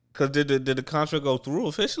 like, cause did the contract go through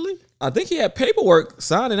officially? I think he had paperwork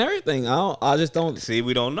signed and everything. I just don't see.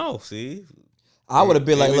 We don't know. See, I would have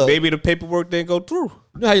been like, look, maybe the paperwork didn't go through.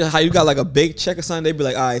 You know how you got like a big check or something? They'd be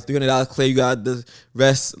like, all right, $300 clear. You got the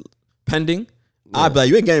rest pending. Yeah. I'd be like,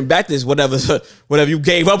 you ain't getting back this whatever you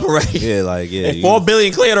gave up already. Yeah, like, yeah. And $4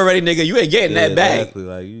 billion cleared already, nigga. You ain't getting that back. Exactly.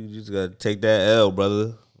 Like, you just gotta take that L,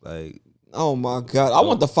 brother. Like, oh my God, I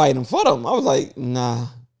want to fight him for them. I was like, nah.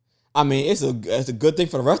 I mean, it's a good thing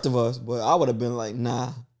for the rest of us, but I would have been like,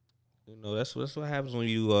 nah. You know, that's what happens when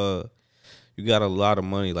you got a lot of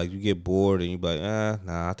money. Like, you get bored and you be like,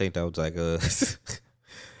 nah. I think that was like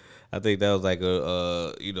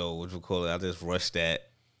you know, what you call it. I just rushed that.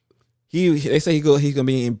 They say he's gonna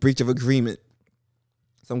be in breach of agreement.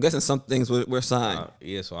 So I'm guessing some things were signed.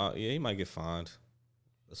 He might get fined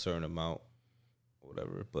a certain amount, or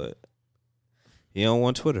whatever. But he don't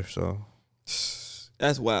want Twitter, so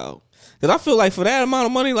that's wild. Cause I feel like for that amount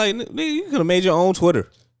of money, like, nigga, you could have made your own Twitter.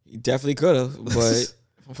 You definitely could have, but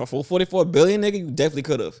for $44 billion, nigga, you definitely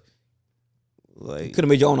could have. Like, you could have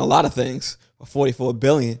made your own a lot of things for $44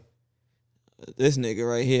 billion. This nigga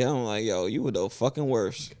right here, I'm like, yo, you were the fucking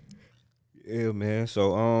worst. Yeah, man.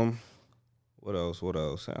 So, what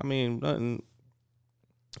else? I mean,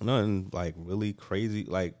 nothing like really crazy.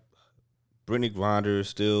 Like, Brittany Griner is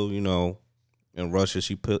still, you know, in Russia.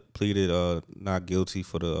 She pleaded not guilty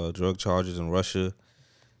for the drug charges in Russia.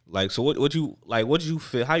 Like, so what you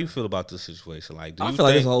feel? How you feel about this situation? Like, I feel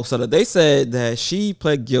like it's a whole setup. They said that she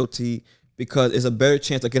pled guilty because it's a better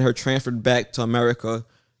chance of getting her transferred back to America.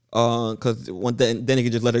 Because then they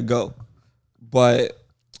could just let her go. But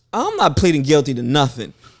I'm not pleading guilty to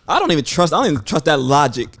nothing. I don't even trust that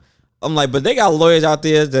logic. I'm like, but they got lawyers out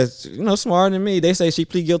there that's, you know, smarter than me. They say she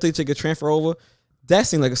plead guilty to get transferred over. That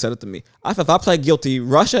seemed like a setup to me. I thought if I play guilty,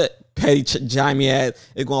 Russia petty Jaime ass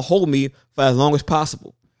is gonna hold me for as long as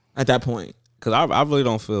possible. At that point, because I really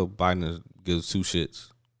don't feel Biden gives two shits.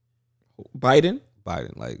 Biden,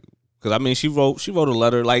 like, because I mean, she wrote a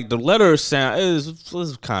letter. Like the letter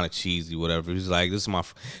was kind of cheesy, whatever. He's like,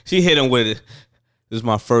 she hit him with it. This is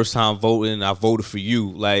my first time voting. I voted for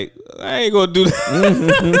you. Like, I ain't gonna do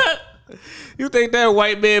that. You think that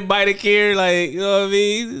white man Biden care? Like, you know what I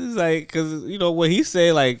mean? It's like, because you know what he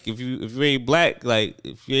said. Like, if you ain't black, like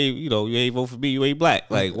if you ain't, you ain't vote for me, you ain't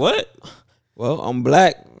black. Like what? Well, I'm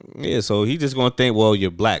black. Yeah, so he just gonna think, well,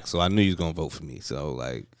 you're black, so I knew you was gonna vote for me. So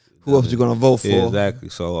like, who else you gonna vote for? Yeah, exactly.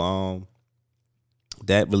 So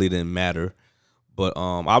that really didn't matter. But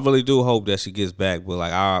I really do hope that she gets back. But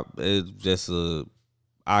like,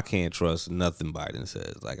 I can't trust nothing Biden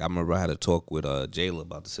says. Like I remember I had a talk with Jayla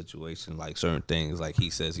about the situation, like certain things like he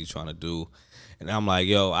says he's trying to do. And I'm like,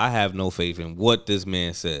 yo, I have no faith in what this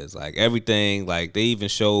man says. Like everything, like they even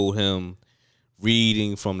showed him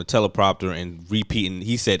reading from the teleprompter and repeating.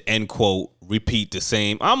 He said, end quote, repeat the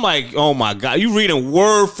same. I'm like, oh my God, you reading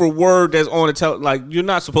word for word that's on the like you're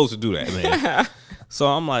not supposed to do that, man. So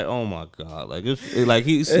I'm like, oh my God, like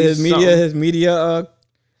his media.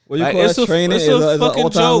 What you call it? Training it's a fucking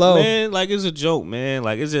joke, low. man. Like it's a joke, man.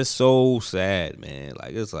 Like it's just so sad, man.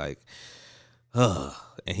 Like it's like, and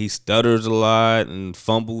he stutters a lot and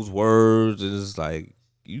fumbles words. And it's like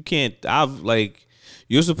you can't.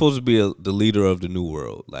 You're supposed to be the leader of the new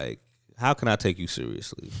world. Like, how can I take you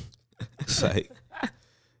seriously? It's like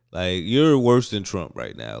you're worse than Trump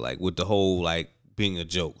right now. Like with the whole like being a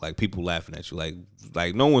joke, like people laughing at you.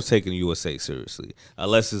 Like no one's taking USA seriously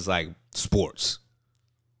unless it's like sports.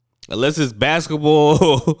 Unless it's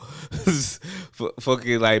basketball,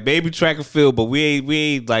 fucking like baby track and field, but we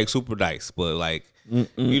ain't like super nice. But like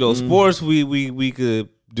sports, we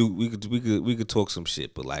could talk some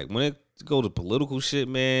shit. But like when it go to political shit,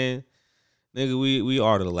 man, nigga, we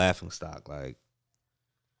are the laughing stock. Like,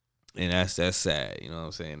 and that's sad. You know what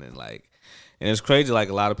I'm saying? And like, and it's crazy. Like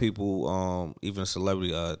a lot of people, even a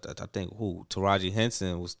celebrity, I think Taraji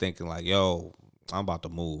Henson was thinking like, yo, I'm about to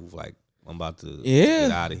move. Like. I'm about to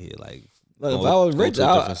get out of here. Like, look, if I was rich, go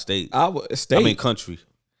to a different state. I would stay. I mean, country.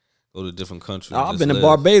 Go to a different country. I've been in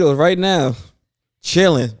Barbados right now,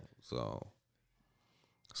 chilling. So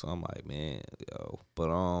I'm like, man, yo.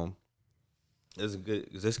 But it's good.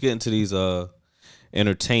 Let's get into these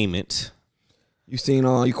entertainment. You seen?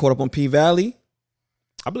 You caught up on P Valley?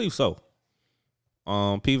 I believe so.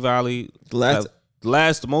 P Valley.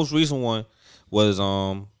 The most recent one was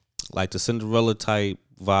like the Cinderella type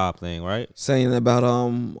vibe thing, right? Saying about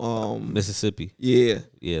Mississippi. Yeah.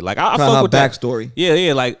 Like I felt with backstory. That.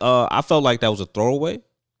 Yeah. Like I felt like that was a throwaway,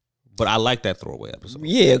 but I like that throwaway episode.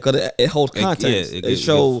 Yeah, because it holds context. It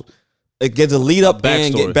shows. It gives a lead up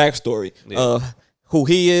and get backstory. Yeah. Who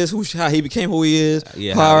he is, how he became who he is.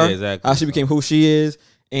 Exactly. How she became who she is,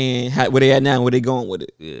 and where they at now, and where they going with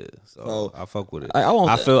it. Yeah. So I fuck with it.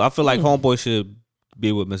 I feel like Homeboy should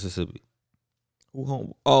be with Mississippi.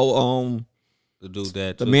 Who home? The dude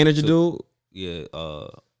that the manager dude. Yeah,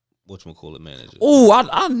 whatchamacallit manager. Oh,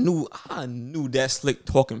 I knew that slick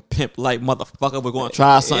talking pimp like motherfucker was gonna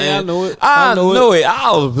try something. Yeah, I knew it. I knew it.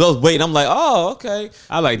 I was waiting. I'm like, oh, okay.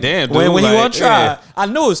 I like, damn, dude. When like, he want to try, yeah. I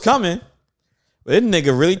knew it was coming. But this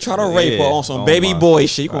nigga really try to rape her on some baby boy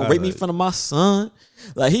shit. You gonna rape me in front of my son?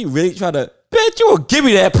 Like he really try to, bitch, you gonna give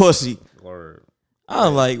me that pussy. Word. I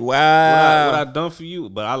was like, wow. What I done for you?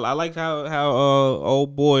 But I like how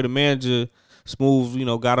old boy, the manager,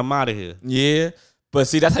 Smooth, got him out of here. Yeah, but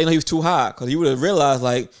see, that's how you know he was too high, because he would have realized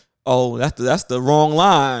like, oh, that's the wrong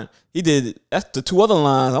line. He did that's the two other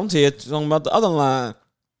lines. I'm talking about the other line.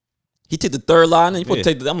 He took the third line and he put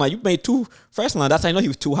take. I'm like, you made two first line. That's how you know he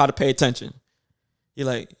was too high to pay attention. You're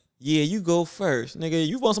like, yeah, you go first, nigga.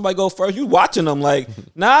 You want somebody to go first? You watching them like,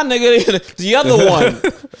 nah, nigga, the other one.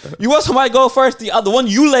 You want somebody to go first? The other one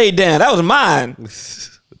you laid down. That was mine.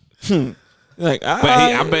 Like,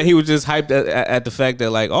 I bet he was just hyped at the fact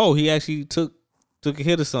that like, oh, he actually took a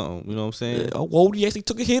hit or something. You know what I'm saying? Oh, Wody actually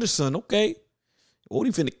took a hit or something. Okay, Wody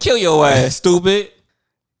finna kill your ass, stupid.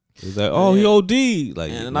 He's like, oh, he OD.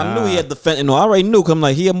 Like, and I knew he had the fentanyl. I already knew. Cause I'm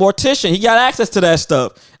like, he a mortician. He got access to that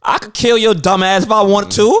stuff. I could kill your dumb ass if I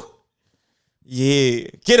wanted to. Yeah,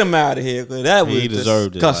 get him out of here. Cause that was he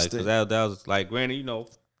deserved disgusting. it. Like, that was like, granted,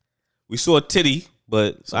 we saw a titty.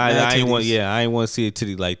 But I ain't want to see a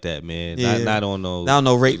titty like that, man. Yeah. Not on no. Not on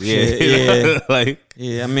no rape shit. Yeah. Like.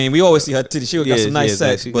 Yeah, I mean, we always see her titties. She got some nice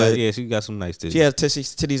sex, she got some nice titties. She has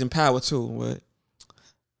titties in power too. But.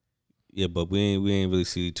 Yeah, but we ain't really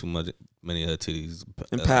see many of her titties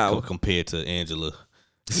in power compared to Angela.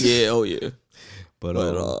 Yeah, oh yeah. But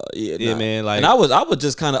yeah, man. Like, and I was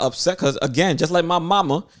just kind of upset because again, just like my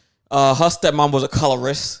mama, her stepmom was a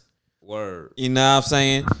colorist. Word. You know what I'm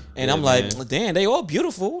saying? And Yeah, I'm like, man. damn, they all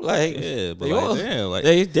beautiful. Like, Yeah, but they like, all, damn, like,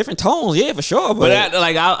 they different tones, yeah, for sure. but But I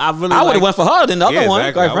really I would like, have went for her than the other one,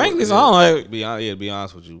 exactly. quite frankly. So I'm like, to be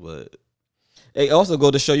honest with you, but it also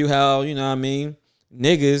go to show you how, you know what I mean,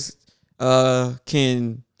 niggas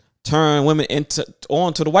can turn women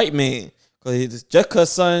on to the white man. Cause just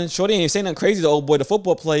cause son, Shorty ain't saying nothing crazy. The old boy, the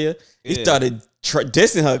football player, he started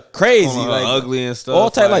dissing her crazy, calling her like ugly and stuff. all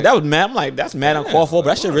type like that was mad. I'm like, that's mad Yeah, uncalled for, but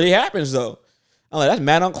that shit like, really happens though. I'm like, that's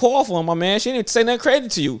mad uncalled for, my man. She didn't say nothing crazy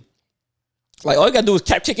to you. Like all you gotta do is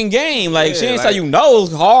kept kicking game. Like she Yeah, ain't like, say you know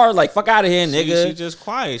hard. Like fuck out of here, nigga. She just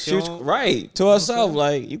quiet. She was right to herself.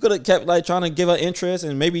 Like you could have kept like trying to give her interest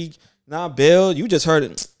and maybe build. You just heard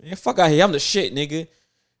it. Man, fuck out here. I'm the shit, nigga.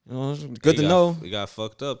 You know, good to know. He got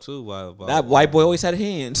fucked up too. That white boy always had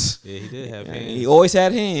hands. Yeah, he did have hands. He always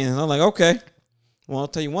had hands. I'm like, okay. Well, I'll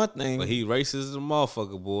tell you one thing. But he racist as a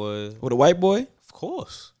motherfucker, boy. With a white boy? Of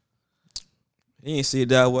course. He ain't see it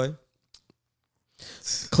that way.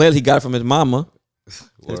 Clearly, he got it from his mama,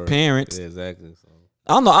 his parents. Yeah, exactly. So.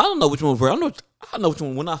 I don't know which one was worse. I know which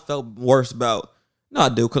one I felt worse about. No, I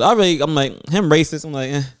do. Because I'm like, him racist. I'm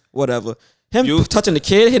like, whatever. Him touching the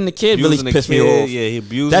kid, hitting the kid really pissed me off. Yeah, he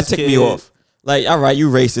abused that ticked me off. Like, all right, you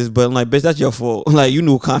racist, but I'm like, bitch, that's your fault. Like, you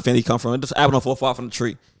knew what kind of family he come from. It just happened to fall far from the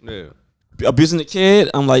tree. Yeah. Abusing the kid,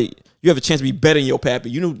 I'm like, you have a chance to be better than your pappy.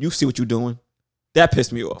 You see what you're doing. That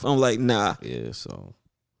pissed me off. I'm like, nah. Yeah, so.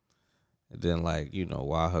 And then, like, you know,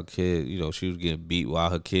 while her kid, you know, she was getting beat while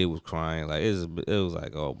her kid was crying. Like, it was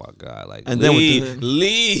like, oh, my God. Like, and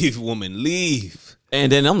leave, woman, leave. And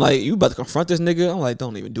then I'm like, you about to confront this nigga? I'm like,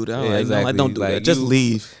 don't even do that. Yeah, exactly. I'm like, don't do that. Just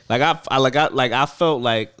leave. Like, I felt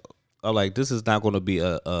like, this is not going to be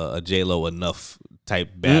a J-Lo enough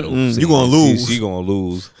type battle. You gonna lose. She gonna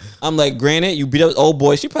lose. I'm like, granted, you beat up old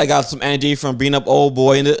boy. She probably got some energy from beating up old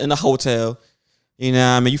boy in the hotel. You know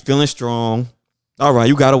what I mean? You feeling strong. All right,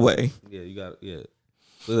 you got away. Yeah, you got, yeah.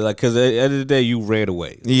 Like, because at the end of the day, you ran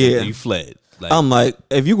away. Yeah. You fled. Like, I'm like,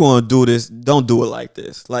 if you going to do this, don't do it like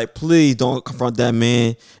this. Like, please don't confront that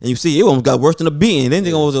man. And you see, it almost got worse than a beating. Then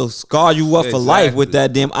they're going to scar you up for life with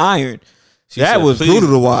that damn iron. That was brutal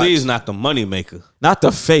to watch. Please, not the money maker. Not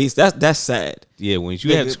the face. That's sad. Yeah, when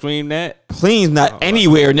you had to scream that. Please, not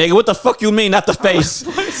anywhere, nigga. What the fuck you mean, not the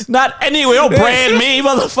face? Not anywhere. Don't brand me,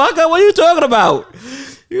 motherfucker. What are you talking about?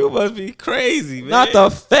 You must be crazy, man. Not the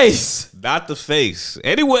face. Not the face.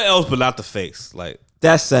 Anywhere else but not the face. Like,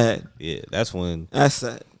 that's sad. Yeah, that's when. That's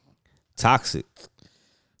sad. Toxic.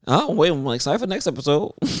 Oh, wait, I'm excited for next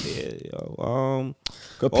episode. Yeah, yo.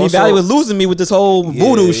 P Valley was losing me with this whole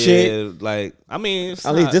voodoo shit. Like, I mean,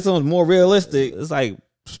 at least this one's more realistic. It's like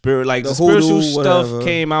spirit, like the spiritual stuff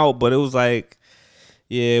came out, but it was like,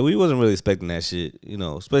 yeah, we wasn't really expecting that shit, you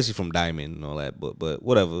know, especially from Diamond and all that. But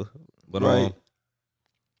whatever. But right.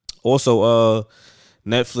 Also,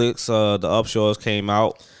 Netflix, the Upshaws came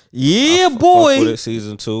out. Yeah, boy.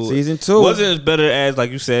 Season 2. Season 2 wasn't as better as,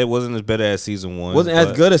 like you said, wasn't as better as season 1. Wasn't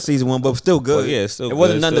as good as season 1, but still good. Yeah, still. It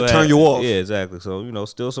wasn't nothing to turn you off. Yeah, exactly. So, you know,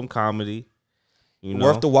 still some comedy. You know,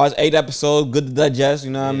 worth to watch. 8 episodes, good to digest.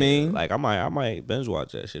 You know what I mean? Like I might binge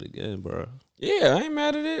watch that shit again, bro. Yeah, I ain't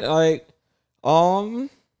mad at it. Like,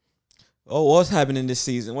 what's happening this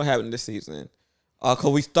season? What happened this season?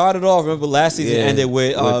 Cause we started off. Remember last season ended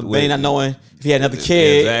with Benny not knowing if he had another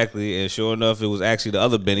kid. Exactly, and sure enough, it was actually the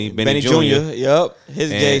other Benny Jr. Yep,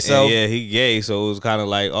 his gay. So yeah, he gay. So it was kind of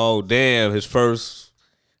like, oh damn, his first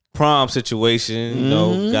prom situation. You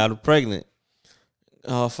know, got her pregnant.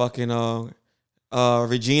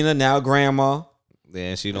 Regina now grandma.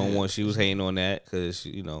 Then she don't want. She was hating on that because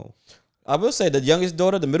you know. I will say the youngest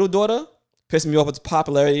daughter, the middle daughter, pissed me off with the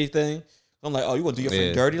popularity thing. I'm like, oh, you want to do your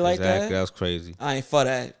friend dirty like that? That was crazy. I ain't for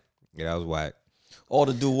that. Yeah, that was whack. All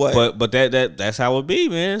to do what? But that's how it be,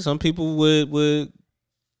 man. Some people would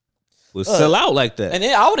sell out like that. And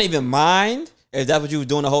then I wouldn't even mind if that's what you was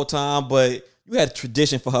doing the whole time, but you had a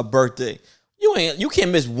tradition for her birthday. You can't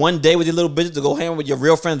miss one day with your little bitch to go hang with your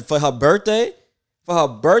real friend for her birthday. For her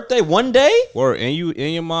birthday, one day? Word, and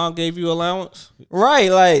your mom gave you allowance? Right,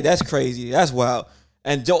 like that's crazy. That's wild.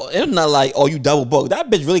 And it's not like, oh, you double booked. That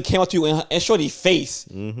bitch really came up to you and shorty's face.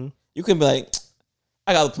 Mm-hmm. You can be like,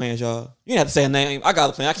 I got the plans, y'all. You didn't have to say her name. I got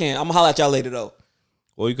the plan. I can't. I'm gonna holler at y'all later though.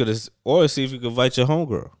 Or you could, or see if you could invite your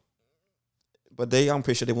homegirl. But I'm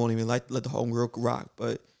pretty sure they won't even let the homegirl rock.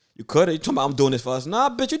 But you could. You talking about I'm doing this for us? Nah,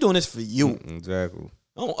 bitch, you're doing this for you. Exactly.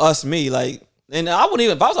 Don't us me like. And I wouldn't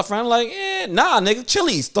even, if I was a friend, I'm like, nigga,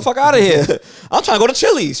 Chili's. The fuck out of here. I'm trying to go to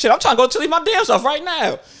Chili's. Shit, I'm trying to go to Chili's my damn self right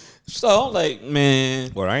now. So I'm like,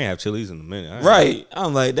 man. Well, I ain't have Chili's in a minute. Right.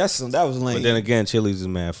 I'm like, that was lame. But then again, Chili's is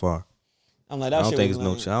mad far. I'm like, that I don't shit think was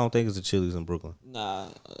it's lame. I don't think it's a Chili's in Brooklyn. Nah,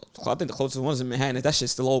 I think the closest one's in Manhattan. That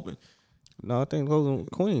shit's still open. No, I think those in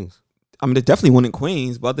Queens. I mean, there's definitely one in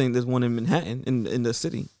Queens, but I think there's one in Manhattan in the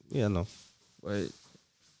city. Yeah, I know. But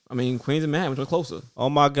I mean, Queens and Manhattan, which one's closer? Oh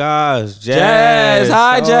my gosh, Jazz.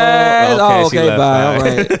 Hi, Jazz. Oh, Okay, she left. bye. All All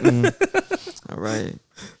right. right. All right.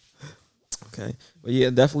 Okay. But yeah,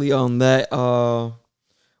 definitely on that.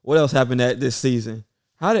 What else happened this season?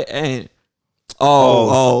 How did it end?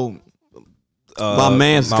 My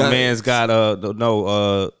man's got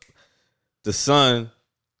the son,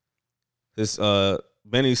 his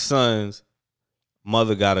Benny's son's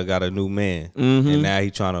mother got a new man, and now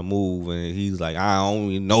he trying to move, and he's like, I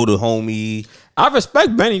don't even know the homie. I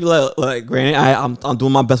respect Benny. Like granted, I'm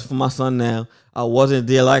doing my best for my son now. I wasn't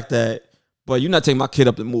there like that, but you're not taking my kid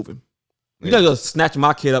up and moving. You're not just snatch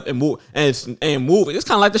my kid up and move and move it. It's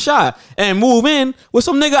kind of like The Shy and move in with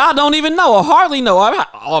some nigga I don't even know or hardly know.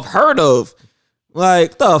 I've heard of.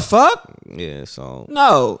 Like the fuck? Yeah. So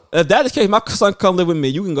no. If that's the case, my son come live with me.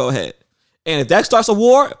 You can go ahead. And if that starts a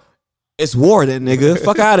war, it's war then, nigga.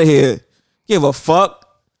 Fuck out of here. Give a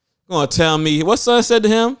fuck. Gonna tell me what son said to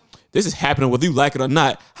him? This is happening whether you like it or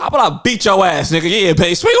not. How about I beat your ass, nigga? Yeah,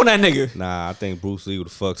 baby. Swing on that nigga. Nah, I think Bruce Lee would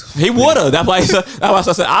have fucked. He would have. That's why I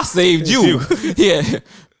said I saved you. Yeah.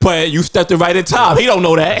 But you stepped in right in time. He don't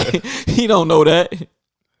know that. He don't know that.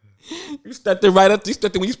 You stepped in right up. You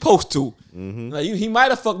stepped in when you're supposed to. Like he might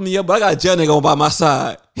have fucked me up, but I got a jail nigga on by my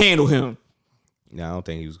side. Handle him. Yeah, I don't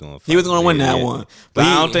think he was gonna. He was gonna win that one. But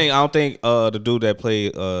I don't think the dude that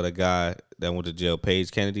played the guy that went to jail, Paige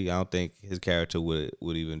Kennedy, I don't think his character would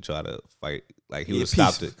even try to fight. Like he would have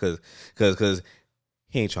stopped it because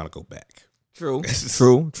he ain't trying to go back. True.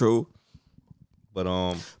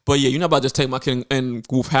 But yeah, you're not about to just take my kid and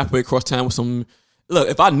goof halfway across town with some. Look,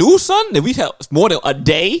 if I knew son, that we had more than a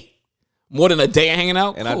day hanging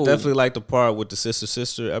out. And cool. I definitely like the part with the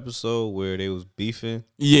sister episode where they was beefing.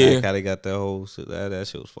 Yeah, like how they got that whole shit. That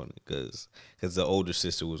shit was funny because the older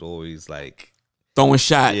sister was always like throwing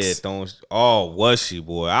shots. Yeah, throwing. Oh, was she,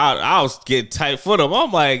 boy? I was getting tight for them.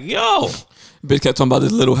 I'm like, yo. Bitch kept talking about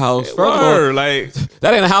this little house. First of all, like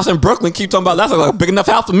that ain't a house in Brooklyn. Keep talking about that's like a big enough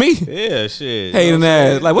house for me. Yeah, shit. Hating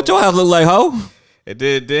ass. Like, what your house look like, ho? It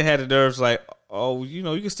did. They had the nerves like, oh, you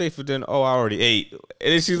know, you can stay for dinner. Oh, I already ate.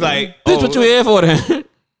 And then she's like, bitch, what you here for then?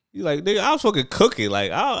 You like, nigga, I was fucking cooking.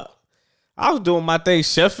 Like, I was doing my thing,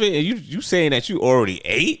 chefing, and you saying that you already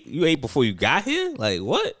ate? You ate before you got here? Like,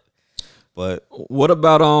 what? But what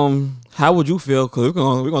about how would you feel? Because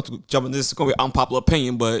we're going to jump in. This is going to be unpopular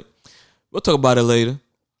opinion, but we'll talk about it later.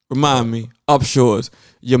 Remind me, Upshores,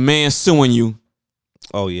 your man suing you.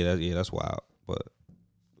 Oh yeah, that's wild. But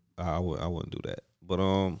I wouldn't do that. But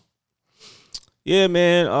yeah,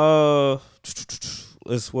 man.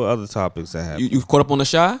 Let's what other topics that happen? You caught up on The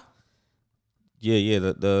Shy? Yeah.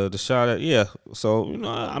 The Shy. Yeah. So you know,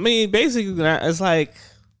 I mean, basically, it's like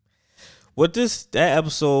what that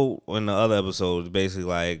episode and the other episode is basically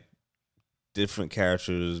like different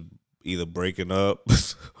characters either breaking up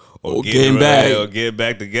or getting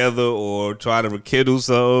back together or trying to rekindle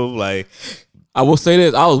something. Like, I will say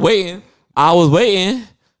this: I was waiting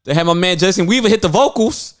to have my man Jason Weaver hit the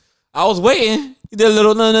vocals. I was waiting. He did a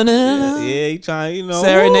little yeah, he trying, you know,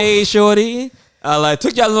 serenade, shorty. I like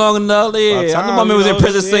took y'all long enough. Yeah, I knew my man was in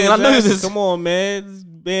prison singing. I knew he was. Come on,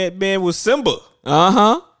 man. Man was Simba.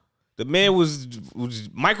 The man was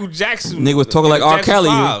Michael Jackson. Nigga was talking like R. Kelly.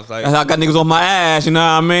 Like, I got niggas on my ass. You know what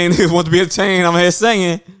I mean? Niggas want to be entertained. I'm here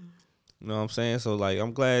singing. You know what I'm saying? So like,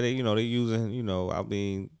 I'm glad that they using. You know, I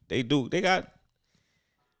mean, they do. They got.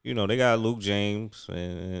 You know, they got Luke James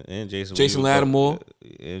and Jason Lattimore.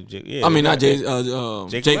 Yeah, I mean, not Jason.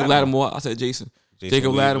 Jacob Lattimore. I said Jason.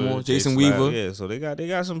 Jacob Lattimore, Jason Weaver. Yeah, so they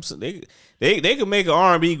got some. They could make an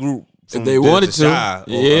R&B group if they wanted to.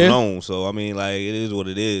 Yeah. Alone. So I mean, like, it is what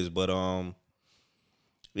it is. But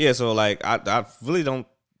yeah. So like, I really don't.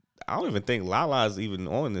 I don't even think Lala's even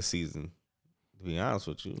on this season. To be honest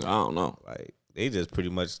with you, I don't know. Like, they just pretty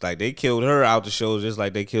much like they killed her out the show just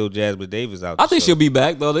like they killed Jasmine Davis out the show. I think she'll be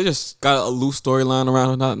back though. They just got a loose storyline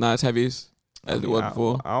around her, not as heavy as it was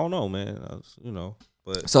before. I don't know, man. You know,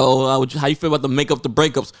 but so how you feel about the makeup, the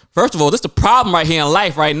breakups? First of all, this is the problem right here in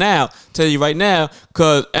life right now. Tell you right now,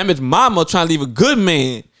 cause Emmett's mama trying to leave a good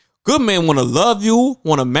man. Good man want to love you,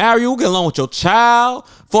 want to marry you, get along with your child,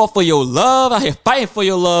 fought for your love, out here fighting for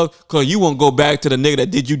your love, because you won't go back to the nigga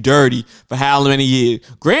that did you dirty for how many years.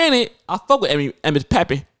 Granted, I fuck with Emmett's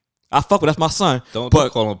pappy. I fuck with that's my son. Don't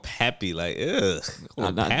but call him Pappy. Like, ugh.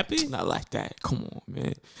 Pappy? Not like that. Come on,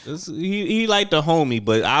 man. He like the homie,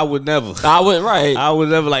 but I would never. I would right. I would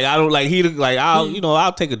never like. I don't like.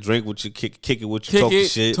 I'll take a drink with you, kick it with you, talk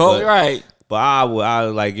shit. Totally right. But I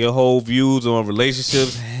like your whole views on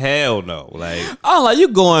relationships. Hell no. Like, I'm like, you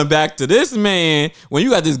going back to this man when you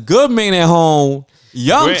got this good man at home,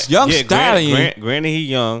 young stallion. Granted, he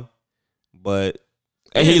young, but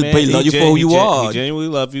and he love you for who you are. He genuinely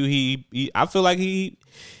love you. I feel like he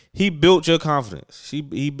built your confidence.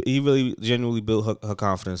 He really genuinely built her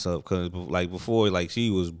confidence up because like before, like she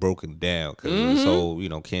was broken down because of this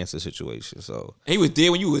whole cancer situation. So he was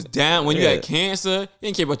there when you was down when you had cancer. He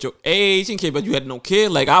didn't care about your age. He didn't care about you had no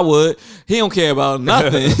kid like I would. He don't care about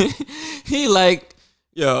nothing. He like,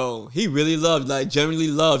 yo, he really loved, like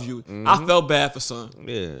genuinely loved you. I felt bad for son.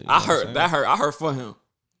 Yeah, I hurt for him.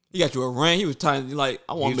 He got you a ring. He was trying to like,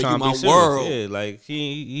 I want to make you my world. Yeah, like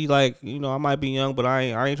he like, I might be young, but I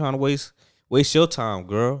ain't trying to waste your time,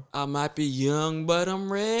 girl. I might be young, but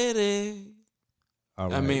I'm ready. All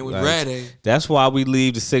right, that man was ready. That's why we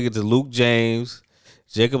leave the singer to Luke James,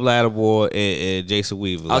 Jacob Lattimore, and Jason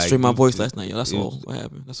Weaver. I streamed my voice last night, yo. That's all what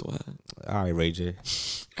happened. That's what happened. All right, Ray J.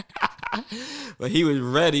 But he was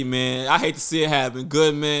ready, man. I hate to see it happen.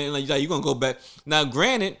 Good, man. Like you gonna go back. Now,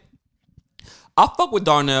 granted, I fuck with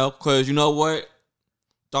Darnell because you know what?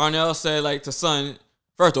 Darnell said like to son.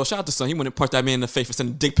 First of all, shout out to son. He went and punched that man in the face for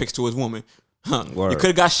sending dick pics to his woman. You could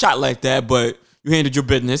have got shot like that, but you handled your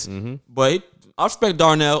business. But I respect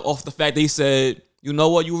Darnell off the fact that he said, you know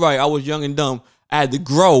what? You're right. I was young and dumb. I had to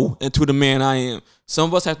grow into the man I am. Some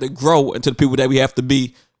of us have to grow into the people that we have to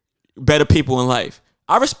be, better people in life.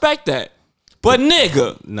 I respect that. But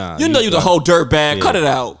nigga, you know you the whole dirtbag. Yeah. Cut it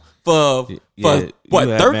out. For what,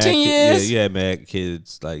 13 years? Yeah, you had mad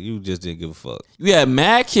kids. Like, you just didn't give a fuck. You had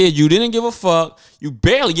mad kids. You didn't give a fuck. You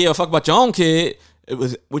barely gave a fuck about your own kid,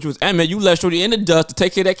 which was Emmett. You left Shorty in the dust to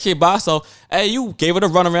take care of that kid by herself. Hey, you gave her the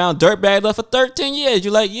runaround dirtbag love for 13 years.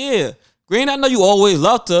 You like, yeah. Green, I know you always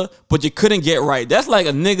loved her, but you couldn't get right. That's like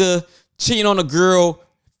a nigga cheating on a girl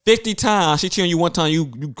 50 times. She cheating on you one time, you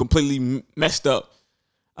completely messed up.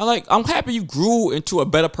 I'm happy you grew into a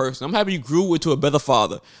better person. I'm happy you grew into a better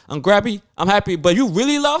father. I'm happy, but you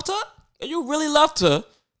really loved her? If you really loved her,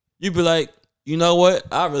 you'd be like, you know what?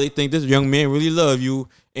 I really think this young man really love you,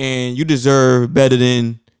 and you deserve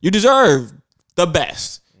the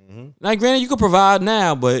best. Now, granted, you could provide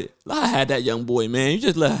now, but I had that young boy, man. You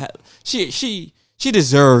just let her. She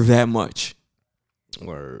deserved that much.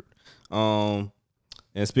 Word. And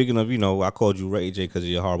speaking of, I called you Ray J because of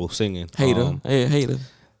your horrible singing. Hater. Hater.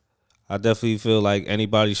 I definitely feel like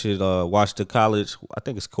anybody should watch the college. I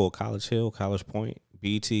think it's called College Hill, College Point,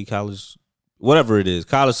 BT, College, whatever it is.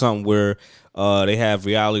 College something where they have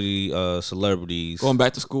reality celebrities. Going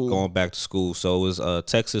back to school. So it was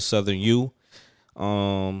Texas Southern U,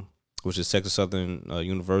 which is Texas Southern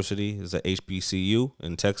University. It's a HBCU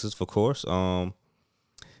in Texas, of course. The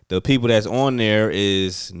people that's on there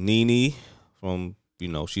is Nene from,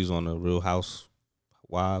 she's on the Real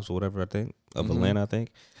Housewives or whatever, I think, of Atlanta, I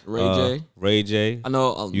think. Ray J. I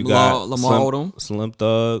know you got Lamar Odom. Slim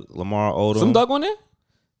Thug, Lamar Odom. Slim Thug on there?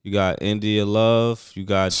 You got India Love. You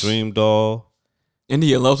got Dream Doll.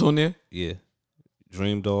 India Love's on there? Yeah.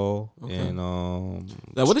 Dream Doll. Okay. And now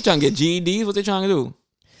what they trying to get? GEDs? What they trying to do?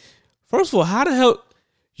 First of all, how the hell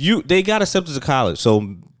they got accepted to college.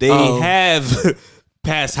 So they have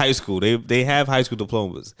passed high school. They have high school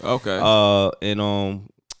diplomas. Okay. And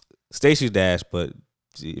Stacey Dash, but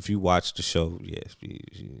if you watch the show,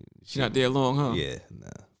 she not there long, huh? Yeah, nah.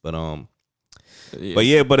 But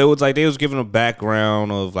it was like they was giving a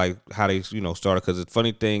background of like how they started. Because the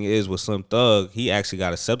funny thing is with Slim Thug, he actually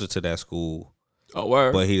got accepted to that school. Oh,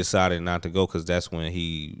 word. But he decided not to go because that's when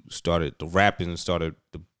he started the rapping and started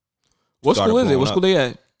the. What school is it? What school they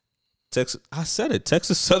at? Texas. I said it.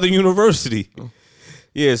 Texas Southern University. Oh.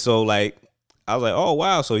 Yeah. So like. I was like, oh,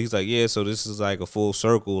 wow. So he's like, yeah, so this is like a full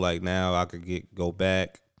circle. Like now I could go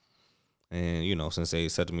back and, since they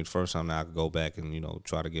said to me the first time, now I could go back and,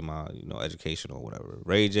 try to get my, education or whatever.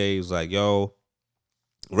 Ray J was like, yo,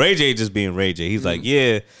 Ray J just being Ray J. He's like,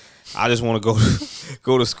 yeah, I just want to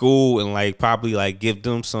go to school and like probably like give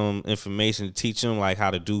them some information to teach them like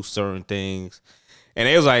how to do certain things. And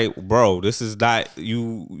it was like, bro, this is not,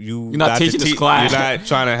 you're not teaching this class. You're not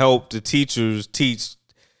trying to help the teachers teach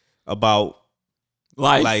about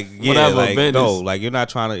life, like whatever, like business. No, like you're not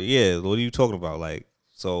trying to. What are you talking about? Like,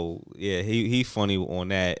 so yeah, he funny on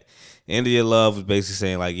that. India Love was basically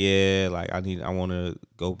saying like, yeah, like I want to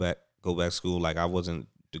go back to school. Like I wasn't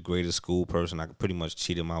the greatest school person. I could pretty much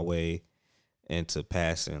cheated my way into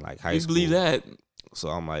passing like high school. You believe that? So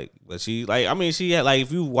I'm like, but she like, I mean, she had like,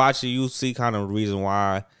 if you watch it, you see kind of the reason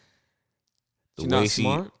why. The She way not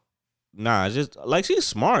smart. Nah, it's just like she's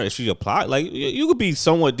smart if she apply. Like you could be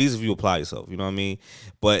somewhat decent if you apply yourself. You know what I mean?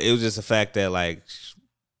 But it was just the fact that like,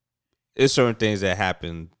 it's certain things that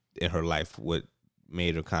happened in her life what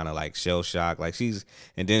made her kind of like shell shocked. Like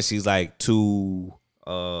and then she's like too.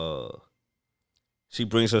 She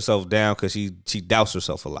brings herself down because she doubts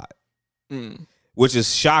herself a lot. Which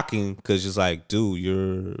is shocking because it's like, dude,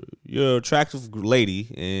 you're an attractive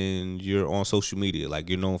lady and you're on social media. Like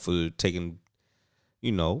you're known for taking,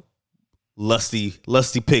 lusty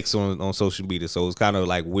pics on social media. So it's kind of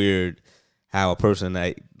like weird how a person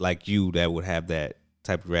like you that would have that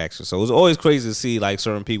type of reaction. So it's always crazy to see like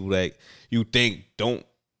certain people that you think don't,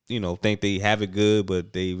 think they have it good,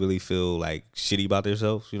 but they really feel like shitty about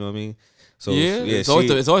themselves. You know what I mean? So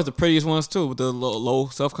it's always the prettiest ones too, with the low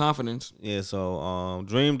self confidence. Yeah, so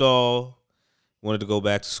Dream Doll wanted to go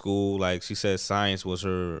back to school. Like she said, science was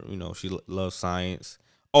her. She loves science.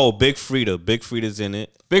 Oh, Big Frida. Big Frida's in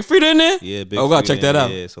it. Big Frida in there? Yeah, Big. Oh, gotta check that out.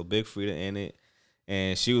 Yeah, so Big Frida in it,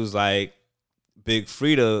 and she was like, Big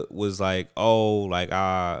Frida was like, oh, like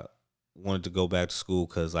I wanted to go back to school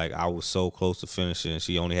because like I was so close to finishing.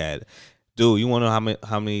 She only had, dude. You want to know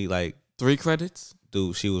how many like 3 credits?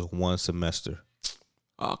 Dude, she was 1 semester.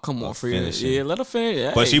 Oh, come on, Frida. Yeah, let her finish.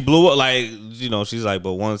 Yeah, but she blew up like, she's like,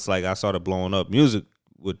 but once like I started blowing up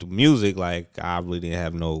with the music, like I really didn't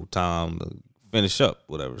have no time to finish up,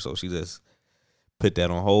 whatever. So she just put that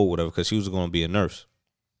on hold, whatever, because she was going to be a nurse.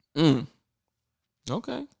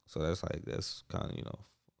 Okay. So that's kind of,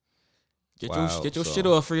 get your shit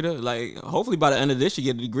off, Frida. Like, hopefully by the end of this, you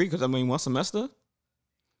get a degree, because I mean, 1 semester.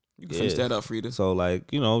 You can finish that up, Frida. So,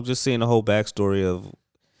 like, just seeing the whole backstory of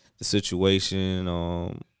the situation,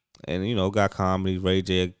 and, got comedy, Ray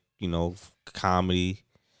J, comedy.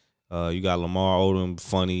 You got Lamar Odom,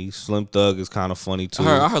 funny. Slim Thug is kind of funny, too.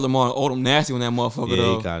 I heard Lamar Odom nasty when that motherfucker,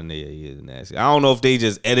 though. He is nasty. I don't know if they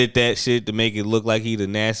just edit that shit to make it look like he the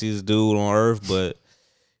nastiest dude on earth, but,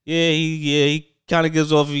 he kind of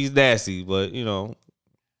gives off he's nasty, but,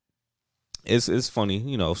 it's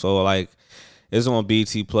funny, so, like, it's on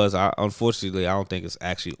BT Plus. Unfortunately, I don't think it's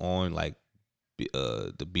actually on like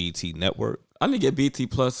the BT network. I need to get BT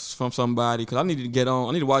Plus from somebody because I need to get on.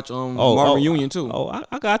 I need to watch Martin Reunion too.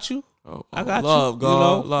 I got you. I got love, you.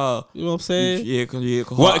 God, love. You know what I'm saying? Yeah,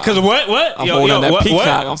 what? Because what? I'm holding down that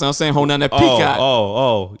peacock. I'm saying holding down that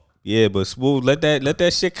peacock. Yeah, but Smooth, let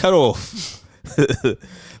that shit cut off.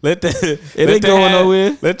 Let ain't going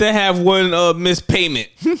nowhere. Let that have one mispayment.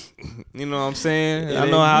 You know what I'm saying? I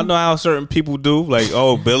know how certain people do. Like,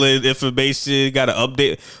 billing information, gotta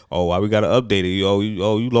update. Oh, why we gotta update it?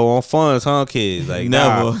 You low on funds, huh, kids? Like,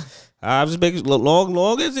 never. Nah. I'm just making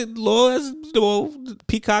long as the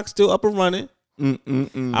Peacock's still up and running.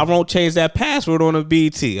 I won't change that password on the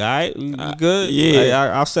BT. All right, you good?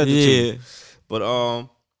 Yeah, I'll send it to you. But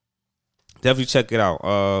definitely check it out.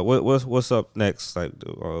 What's up next? Like,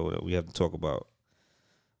 we have to talk about.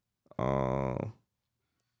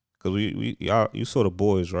 Cause you saw The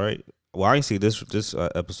Boys, right? Well, I didn't see this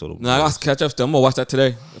episode of Boys. No, I got to catch up still. I'm gonna watch that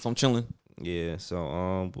today if I'm chilling. Yeah. So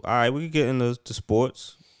all right, we can get into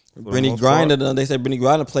sports. Brittany Griner. They said Brittany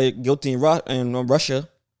Griner played guilty in Russia.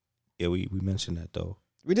 Yeah, we mentioned that though.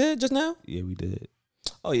 We did just now. Yeah, we did.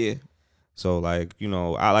 Oh yeah. So like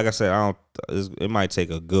like I said, it might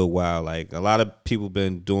take a good while. Like a lot of people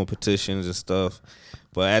been doing petitions and stuff,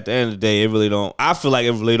 but at the end of the day, it really don't. I feel like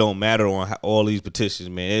it really don't matter on all these petitions,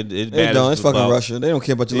 man. It don't. It's fucking Russia. They don't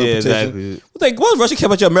care about your little petition. Exactly. What does Russia care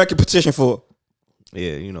about your American petition for?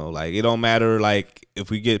 Yeah, like it don't matter. Like if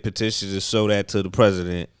we get petitions to show that to the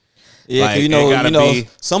president. Yeah, like,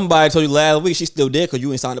 somebody told you last week she still did because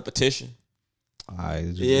you ain't signed a petition. We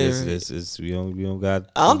don't got.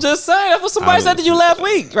 I'm just saying that's what somebody said to you last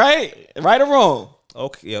week, right? Right or wrong?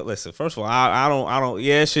 Okay, yeah. Listen, first of all, I don't.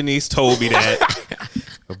 Yeah, Shanice told me that,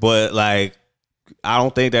 but like, I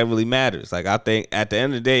don't think that really matters. Like, I think at the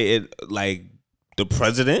end of the day, like the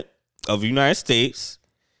president of the United States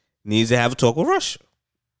needs to have a talk with Russia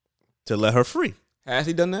to let her free. Has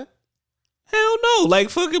he done that? Hell no! Like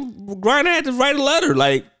fucking Griner had to write a letter.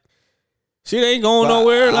 Like. Shit ain't going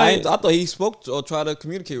nowhere. Like I thought he spoke or tried to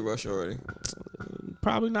communicate with Russia already.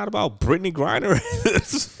 Probably not about Brittany Griner.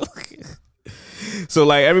 So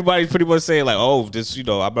like everybody's pretty much saying like, oh, this I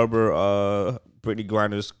remember Brittany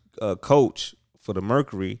Griner's coach for the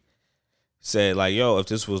Mercury said like, yo, if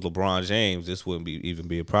this was LeBron James, this wouldn't even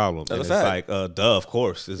be a problem. That's and it's like, duh, of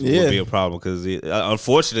course, this would be a problem because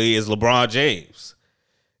unfortunately it's LeBron James.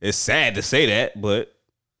 It's sad to say that, but.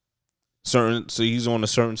 So he's on a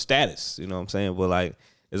certain status, you know what I'm saying? But like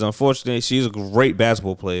It's unfortunate. She's a great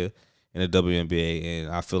basketball player in the WNBA,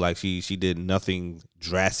 and I feel like she did nothing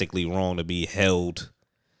drastically wrong to be held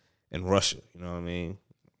in Russia. You know what I mean?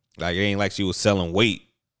 Like, it ain't like she was selling weight.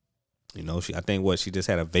 You know, I think she just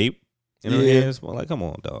had a vape in her hands. Well, like, come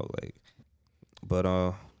on, dog. Like, but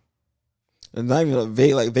and not even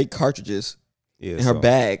vape cartridges in her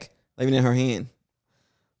bag, not even in her hand.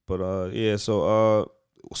 But so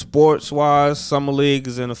sports wise, summer league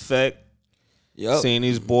is in effect. Yep. Seeing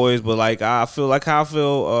these boys, but like I feel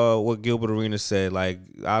what Gilbert Arenas said. Like,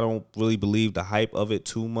 I don't really believe the hype of it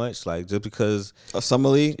too much. Like, just because a summer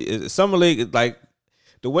league, like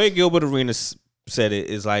the way Gilbert Arenas said it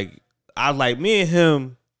is like, I like me and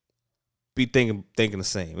him be thinking the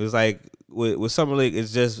same. It's like with summer league,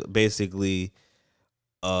 it's just basically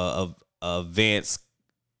a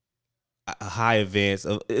high advance.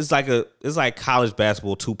 It's like college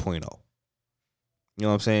basketball 2.0. You know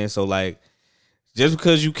what I'm saying? So like, just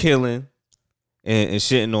because you killing and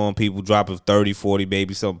shitting on people, dropping 30, 40,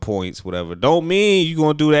 maybe some points, whatever, don't mean you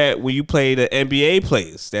gonna do that when you play the NBA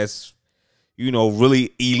players. That's, you know,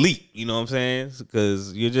 really elite. You know what I'm saying?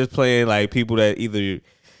 Because you're just playing like people that either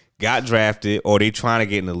got drafted or they trying to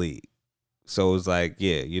get in the league. So it's like,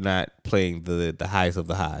 yeah, you're not playing the highest of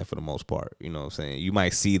the high for the most part. You know what I'm saying? You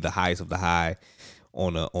might see the highest of the high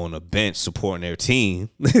on a bench supporting their team,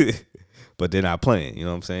 but they're not playing. You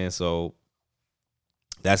know what I'm saying? So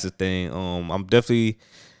that's the thing. I'm definitely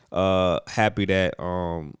happy that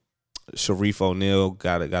Sharif O'Neal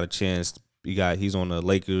got a chance. He's on the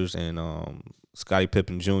Lakers, and Scottie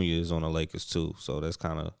Pippen Jr. is on the Lakers too. So that's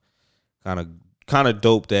kind of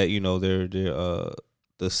dope that, you know, they're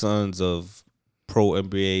the sons of pro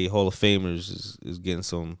NBA Hall of Famers is getting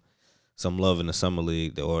some love in the summer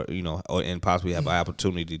league, or you know, and possibly have an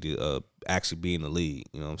opportunity to actually be in the league.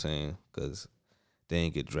 You know what I'm saying? Because they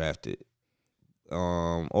ain't get drafted.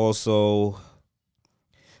 Also,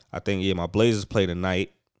 I think my Blazers play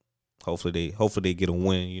tonight. Hopefully they get a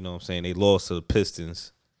win. You know what I'm saying? They lost to the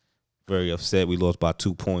Pistons. Very upset. We lost by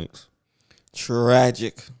 2 points.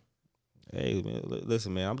 Tragic. Hey, man,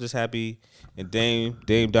 listen, man. I'm just happy. And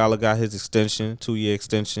Dame Dollar got his extension, 2-year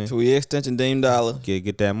extension. 2-year extension, Dame Dollar.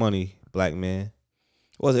 Get that money, black man.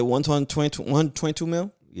 What was it 122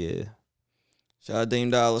 mil? Yeah. Shout out Dame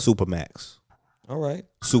Dollar. Supermax. All right.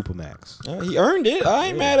 Supermax. All right, he earned it. I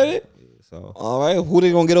ain't mad at it. Yeah, so all right, who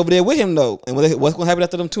they gonna get over there with him though? And what's gonna happen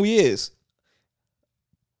after them 2 years?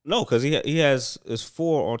 No, because he has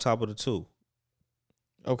 4 on top of the 2.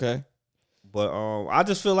 Okay. But I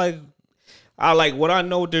just feel like what I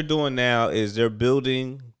know what they're doing now is they're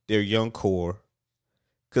building their young core.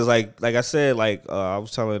 Cause like I said, like I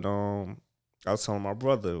was telling my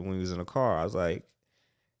brother when he was in the car, I was like,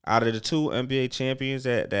 out of the 2 NBA champions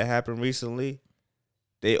that happened recently,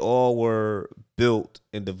 they all were built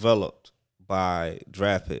and developed by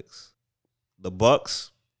draft picks. The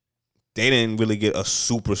Bucks, they didn't really get a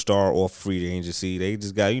superstar or free agency. They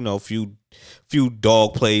just got, you know, a few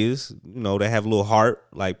dog players, you know, that have a little heart,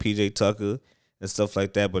 like PJ Tucker and stuff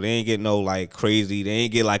like that. But they ain't get no like crazy. They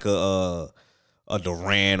ain't get like a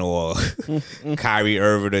Durant or Kyrie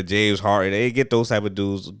Irving or James Harden. They ain't get those type of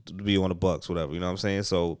dudes to be on the Bucks, whatever. You know what I'm saying?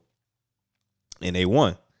 So, and they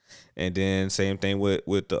won. And then same thing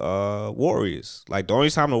with the Warriors. Like, the only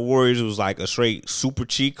time the Warriors was like a straight super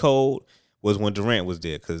cheat code was when Durant was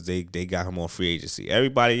there, because they got him on free agency.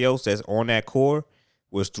 Everybody else that's on that core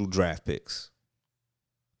was through draft picks.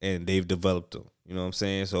 And they've developed them. You know what I'm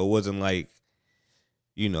saying? So it wasn't like,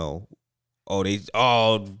 you know,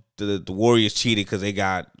 the Warriors cheated because they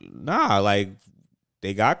got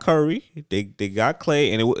they got Curry, they got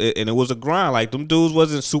Clay, and it was a grind. Like, them dudes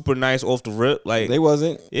wasn't super nice off the rip. Like, they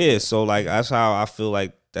wasn't. Yeah, so like that's how I feel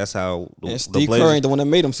like that's how and Steve Kerr ain't the one that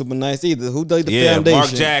made them super nice either. Who laid the foundation? Mark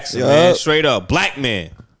Jackson, man, straight up black man.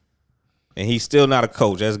 And he's still not a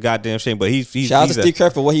coach. That's a goddamn shame. But he's shout out to Steve Kerr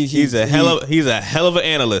for what he's a hell of an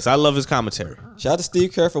analyst. I love his commentary. Shout out to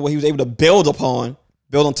Steve Kerr for what he was able to build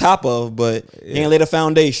on top of, but he ain't laid a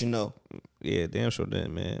foundation though. Yeah, damn sure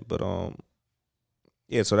didn't, man. But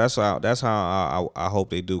yeah, so that's how I hope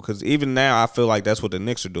they do. Because even now, I feel like that's what the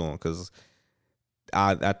Knicks are doing. Because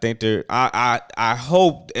I think I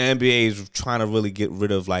hope the NBA is trying to really get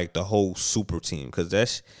rid of like the whole super team, because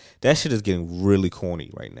that shit is getting really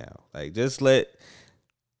corny right now. Like, just let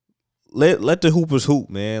the hoopers hoop,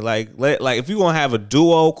 man. Like if you gonna have a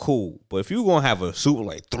duo, cool. But if you gonna have a super,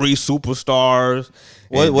 like 3 superstars,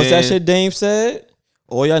 what's that shit Dame said?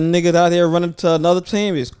 All y'all niggas out there running to another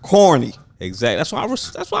team is corny. Exactly. That's why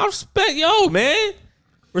I respect, man.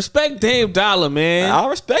 Respect Dame Dollar, man. I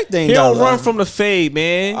respect Dame Dollar. He don't run from the fade,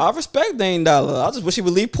 man. I respect Dame Dollar. I just wish he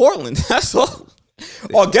would leave Portland. That's all.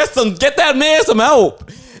 Or get that man some help.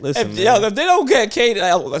 Listen, If man. they don't get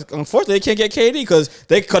KD, unfortunately, they can't get KD because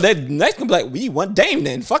they next gonna be like, we want Dame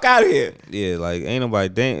then. Fuck out of here. Yeah, like ain't nobody.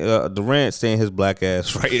 Durant staying his black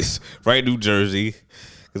ass right in New Jersey,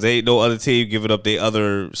 because ain't no other team giving up their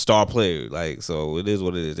other star player. Like, so it is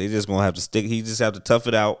what it is. They just gonna have to stick. He just have to tough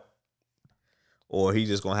it out, or he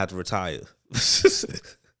just gonna have to retire.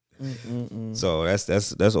 So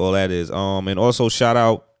that's all that is. And also shout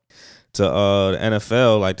out to the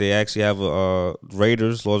NFL. Like, they actually have a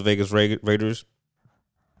Raiders, Las Vegas Raiders.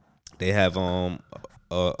 They have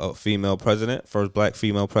a female president, first black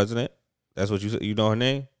female president. That's what you know her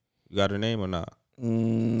name? You got her name or not?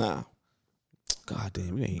 Nah. God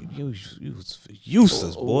damn, you was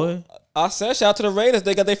useless, boy. I said shout out to the Raiders.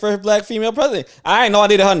 They got their first black female president. I ain't know I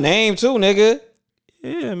needed her name too, nigga.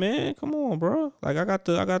 Yeah, man, come on, bro. Like, I got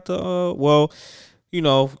the well, you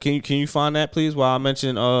know, can you find that, please? While I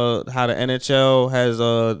mentioned how the NHL has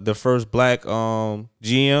the first black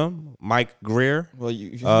GM, Mike Greer. Well,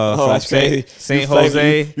 you From that's crazy. Saint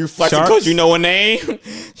Jose. You flexing Sharks? because you know a name.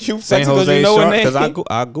 You Saint flexing because Jose you know a Sharks, name. because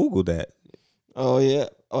I googled that. Oh yeah.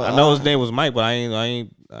 Oh, I know his name was Mike, but I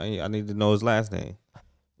need to know his last name.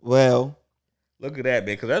 Well, Look at that,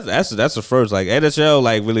 man, because that's the first. Like, NHL,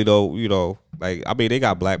 like, really though, you know, like, I mean, they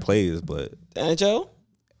got black players, but the NHL.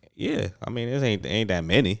 yeah, I mean, it ain't that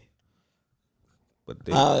many. But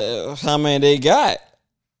they, How many they got?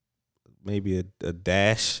 maybe a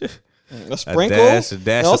dash, A sprinkle. a dash.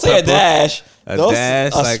 Don't of say a pepper. dash. A Don't-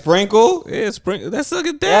 dash, A like- sprinkle. Yeah, sprinkle. That's like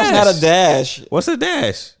a dash. That's not a dash. What's a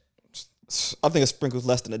dash? I think a sprinkle's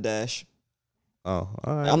less than a dash. Oh,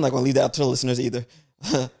 all right, I'm not gonna leave that up to the listeners either.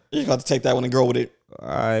 You got to take that one and go with it. all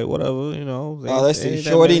right, whatever. You know. Let's see. ain't that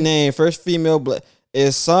Shorty many. name, first female black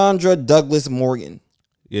is Sandra Douglas Morgan.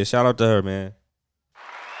 Yeah, shout out to her, man.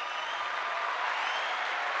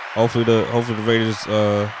 Hopefully the Raiders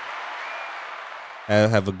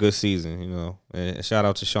have a good season, you know. And shout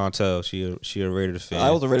out to Chantel. She a Raiders fan.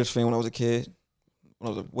 I was a Raiders fan when I was a kid.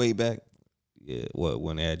 When I was way back. Yeah,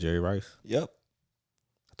 when they had Jerry Rice. Yep.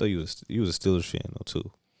 I thought you was a Steelers fan though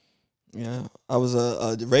too. Yeah, I was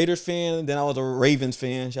a Raiders fan. Then I was a Ravens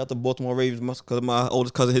fan. Shout out to Baltimore Ravens because my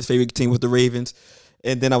oldest cousin, his favorite team was the Ravens.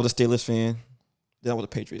 And then I was a Steelers fan. Then I was a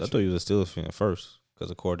Patriots. I thought you was a Steelers fan first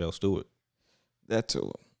because of Cordell Stewart. That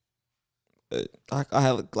too. I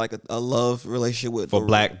have like a love relationship with For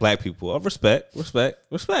black people. Oh, respect.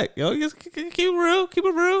 Yo, just keep it real. Keep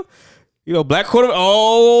it real. You know, black quarterback.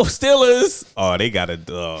 Oh, Steelers. Oh, they got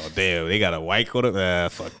a white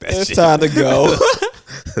quarterback. Fuck that It's shit. time to go.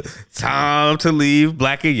 Time to leave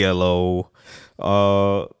black and yellow.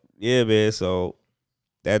 Yeah, man. So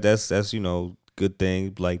that's you know, good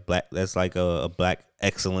thing. Like, black. That's like a black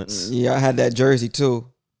excellence. Yeah, I had that jersey too.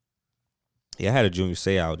 Yeah, I had a Junior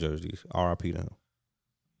Seau jersey. R.I.P. to him.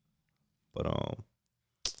 But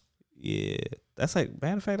yeah, that's like,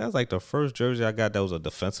 matter of fact, that was like the first jersey I got that was a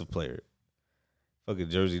defensive player.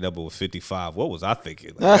 Fucking jersey number was 55. What was I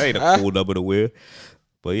thinking? Like, that ain't a cool number to wear.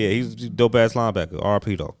 But yeah, he's a dope ass linebacker.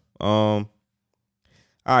 R.I.P. though. All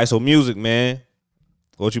right, so music, man.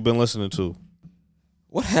 What you been listening to?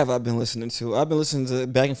 What have I been listening to? I've been listening to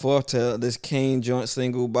back and forth to this Kane joint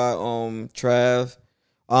single by Trav.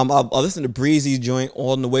 I listened to Breezy joint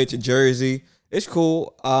on the way to Jersey. It's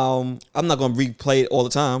cool. I'm not gonna replay it all the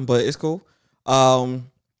time, but it's cool.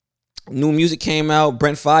 New music came out.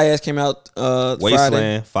 Brent Faiyaz came out Wasteland,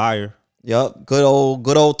 Friday. Fire. Yup. Good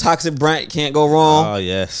old Toxic Brent. Can't go wrong. Oh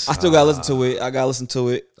yes. I still gotta listen to it. I gotta listen to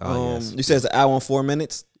it. Yes. You said it's an hour and 4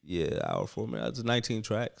 minutes. Yeah, hour 4 minutes. It's 19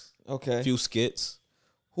 tracks. Okay. A few skits.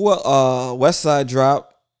 Who West Side drop?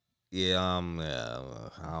 Yeah, I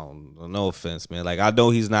don't. No offense, man. Like, I know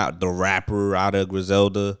he's not the rapper out of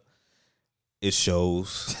Griselda. It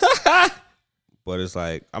shows, but it's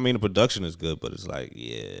like, I mean, the production is good, but it's like,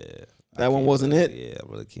 yeah, That one wasn't it? Yeah, I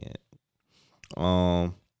really can't.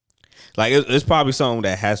 Like, it's probably something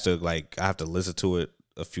that has to, like, I have to listen to it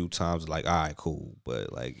a few times. Like, all right, cool,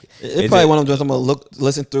 but like, It's probably one of them. I'm gonna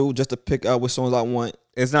listen through just to pick out which songs I want.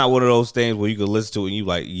 it's not one of those things where you can listen to it and you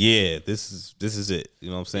like, yeah, this is it. You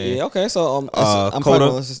know what I'm saying? Yeah. Okay. So I'm probably Coda.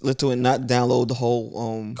 gonna listen to it, and not download the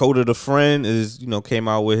whole. Coda the Friend is, you know, came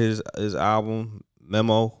out with his album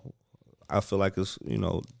Memo. I feel like it's, you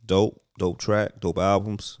know, dope track, dope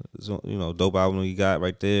albums. It's, you know, dope album you got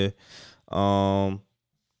right there.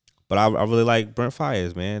 But I really like Brent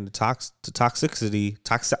Faiyaz, man. The toxicity.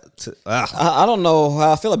 I don't know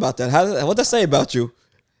how I feel about that. What that say about you?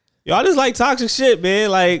 Yo, I just like toxic shit,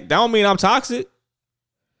 man. Like, that don't mean I'm toxic.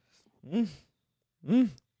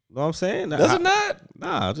 know what I'm saying? Does it not?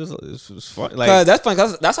 Nah, just it's fun. Cause Like that's fun.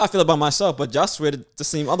 Cause that's how I feel about myself. But y'all swear to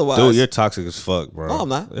seem otherwise. dude, you're toxic as fuck, bro. No, I'm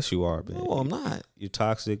not. Yes, you are, man. No, I'm not. You're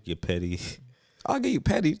toxic. You're petty. I'll get you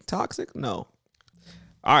petty, toxic. No.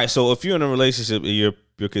 All right, so if you're in a relationship and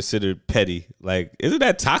you're considered petty, like, isn't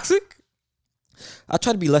that toxic? I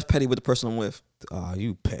try to be less petty with the person I'm with. Oh,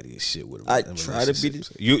 you petty as shit with. I try to be.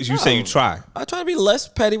 You say you try I try to be less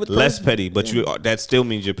petty with the less person. petty, but you that still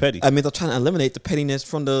means you're petty. I mean, I'm trying to eliminate the pettiness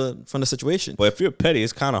from the situation. But if you're petty,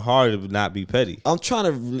 it's kind of hard to not be petty. I'm trying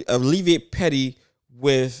to alleviate petty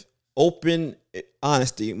with open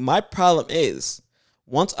honesty. My problem is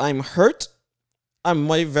once I'm hurt, I'm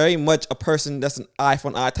very much a person that's an eye for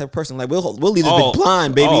an eye type of person. Like we'll leave this bitch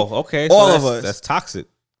blind, baby. Oh, okay. All so of us. That's toxic.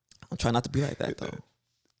 I'm trying not to be like that though.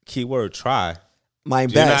 Keyword try. My You're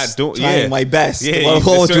best. not doing Trying my best. Yeah, What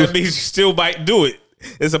so that means you still might do it.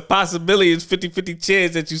 It's a possibility. It's 50-50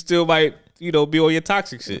 chance that you still might, be on your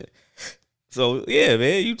toxic shit. So yeah,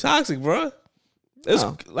 man, you toxic, bro. It's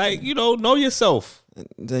No. like know yourself.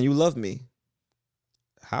 Then you love me.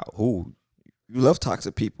 How? Who? You love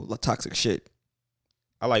toxic people, like toxic shit.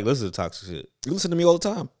 I like listen to toxic shit. You listen to me all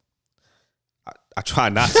the time. I try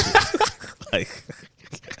not to. Like,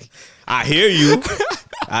 I hear you,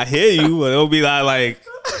 but it'll be like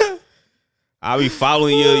I'll be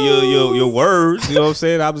following your words. You know what I'm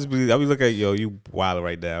saying? I'll be looking at you wild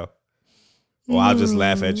right now, or I'll just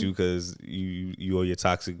laugh at you because you or your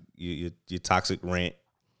toxic your toxic rant.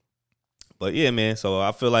 But yeah, man. So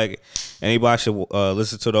I feel like anybody should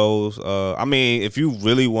listen to those. I mean, if you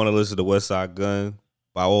really want to listen to Westside Gunn,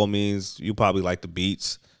 by all means, you probably like the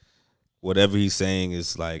beats. Whatever he's saying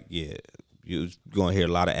is like, yeah, you're gonna hear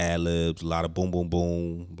a lot of ad libs, a lot of boom, boom,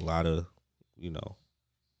 boom, a lot of,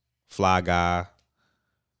 fly guy.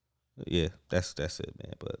 Yeah, that's it,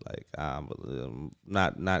 man. But like, I'm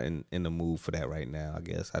not in the mood for that right now. I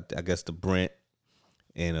guess I guess the Brent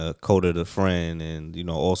and Coda the Friend, and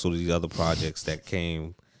also these other projects that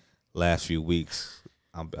came last few weeks.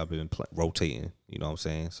 I've been rotating. You know what I'm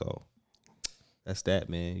saying? So. That's that,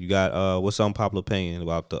 man. You got what's unpopular opinion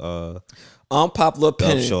about the unpopular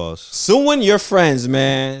opinion? Upshaws. Suing your friends,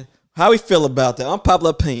 man. How we feel about that? Unpopular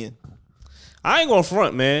opinion. I ain't gonna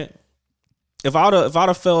front, man. If I'd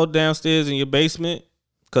have fell downstairs in your basement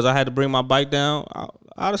because I had to bring my bike down,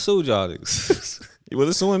 I'd have sued y'all niggas. You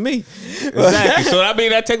wasn't suing me, exactly. So I mean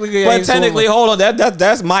that technically. But technically, hold on.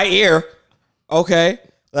 That's my ear. Okay,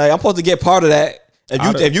 like I'm supposed to get part of that.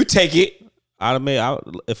 If you take it,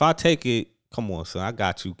 if I take it. Come on, son. I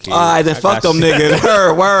got you, kid. All right, then fuck them niggas.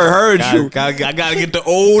 Heard you. I gotta get the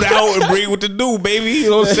old out and bring what to do, baby. You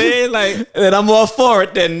know what I'm saying? Like, then I'm all for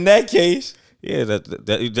it. Then in that case, yeah.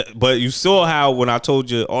 But you saw how when I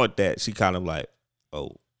told your aunt that, she kind of like,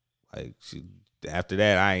 after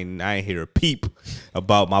that, I ain't hear a peep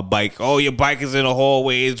about my bike. Oh, your bike is in the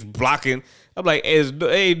hallway. It's blocking. I'm like,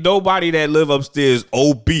 ain't nobody that live upstairs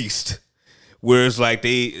obese, where it's like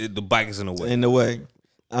the bike is in the way. In the way.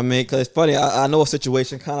 I mean, because it's funny. I know a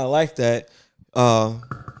situation kind of like that.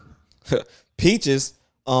 Peaches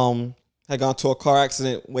had gone to a car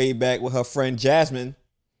accident way back with her friend Jasmine.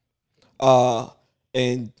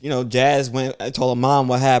 And, Jazz went and told her mom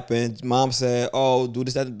what happened. Mom said, oh, do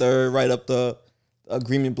this, that, and the third, write up the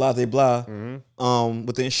agreement, blah, blah, blah,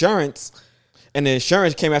 with the insurance. And the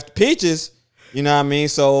insurance came after Peaches. You know what I mean?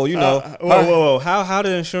 So, whoa. How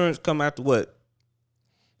did insurance come after what?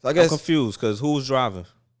 So I guess, I'm confused because who was driving?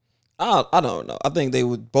 I don't know. I think they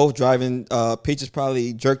were both driving. Peaches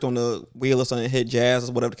probably jerked on the wheel or something, hit Jazz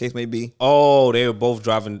or whatever the case may be. Oh, they were both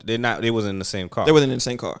driving. They wasn't in the same car. They wasn't in the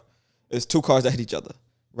same car. It's two cars that hit each other,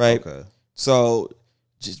 right? Okay. So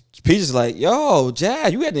Peaches is like, yo,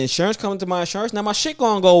 Jazz, you had the insurance coming to my insurance. Now my shit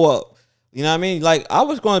gonna go up. You know what I mean? Like, I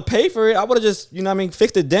was going to pay for it. I would have just,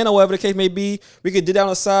 fixed the dent or whatever the case may be. We could do that on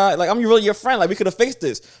the side. Like, I'm really your friend. Like, we could have fixed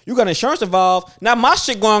this. You got insurance involved. Now my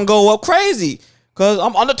shit going to go up crazy. Because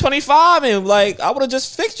I'm under 25 and, like, I would have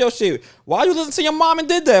just fixed your shit. Why you listen to your mom and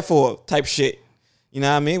did that for? Type shit. You know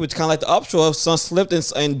what I mean? Which kind of like the upshot. Son slipped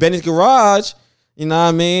in Benny's garage. You know what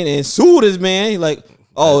I mean? And sued his man. He like,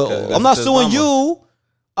 I'm not suing you.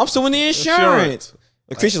 I'm suing the insurance.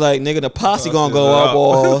 The creature's like, nigga, the posse going to go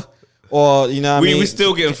up or you know what I mean? We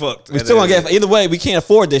still getting fucked. We still going to get, either way, we can't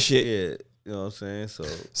afford this shit. Yeah. You know what I'm saying?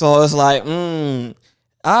 So it's like,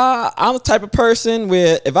 I'm the type of person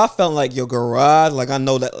where if I felt like your garage, like I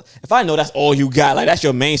know that if I know that's all you got, like that's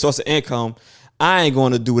your main source of income, I ain't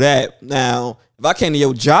going to do that. Now, if I came to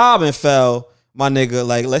your job and fell, my nigga,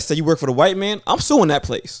 like let's say you work for the white man, I'm suing that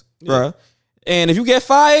place, bruh. And if you get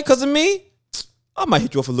fired because of me, I might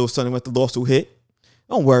hit you up a little something with the lawsuit hit.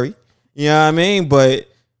 Don't worry. You know what I mean? But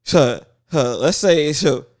let's say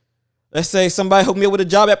let's say somebody hooked me up with a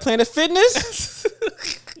job at Planet Fitness.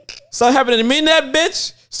 Something happened to me and that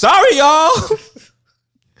bitch. Sorry, y'all.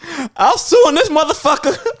 I'm suing this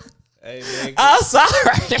motherfucker. Hey man, I'm sorry.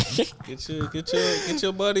 get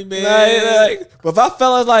your buddy, man. But if I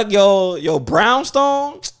felt like yo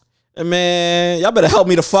Brownstone, and man, y'all better help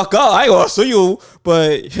me the fuck up. I ain't gonna sue you,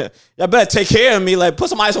 but y'all better take care of me. Like put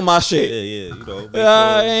some ice on my shit. Yeah, you know.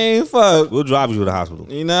 I ain't fuck. We'll drive you to the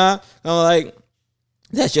hospital. You know, I'm like,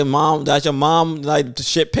 that's your mom. Like the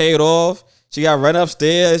shit paid off. She got run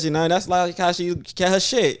upstairs. You know, that's like how she get her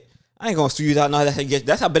shit. I ain't gonna sue you out now.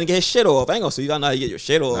 That's how Ben get his shit off. I ain't gonna sue you out now to get your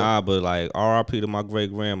shit off. Nah, but like R.I.P. to my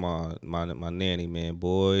great grandma, my nanny, man,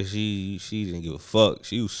 boy, she didn't give a fuck.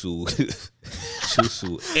 She was sue, she was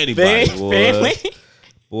sue anybody, boy. Family.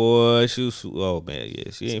 Boy, she was sue. Oh man, yeah,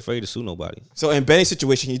 she ain't afraid to sue nobody. So in Benny's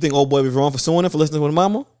situation, you think old boy was wrong for suing him for listening to his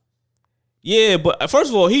mama? Yeah, but first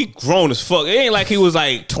of all, he grown as fuck. It ain't like he was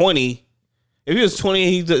like 20. If he was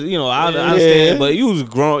 20, I understand, but he was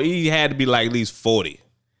grown. He had to be like at least 40.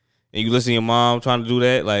 And you listen to your mom trying to do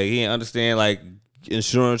that, like he didn't understand like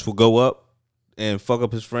insurance will go up and fuck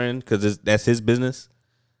up his friend because that's his business.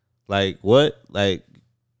 Like what? Like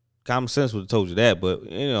common sense would have told you that, but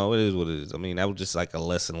it is what it is. I mean, that was just like a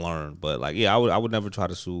lesson learned. But like, yeah, I would never try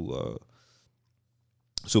to sue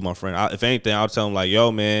my friend. If anything, I'll tell him like,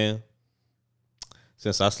 yo, man,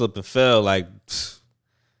 since I slipped and fell, like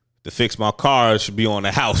to fix my car, it should be on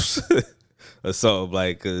the house or something,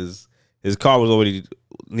 like because his car was already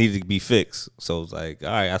needed to be fixed. So it's like, all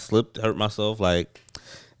right, I slipped, hurt myself. Like,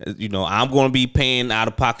 I'm going to be paying out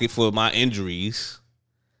of pocket for my injuries.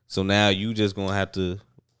 So now you just going to have to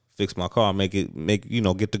fix my car, get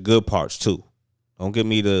the good parts too. Don't give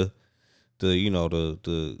me the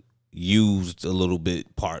used a little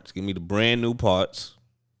bit parts. Give me the brand new parts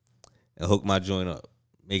and hook my joint up.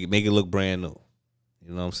 Make it look brand new.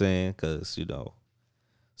 You know what I'm saying? Because,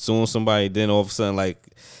 suing somebody, then all of a sudden, like,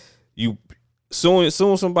 you suing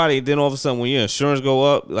somebody, then all of a sudden when your insurance go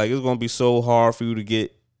up, like, it's going to be so hard for you to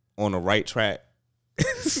get on the right track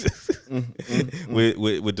with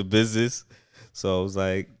the business. So I was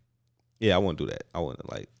like, yeah, I wouldn't do that. I wouldn't,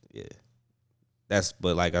 like, yeah.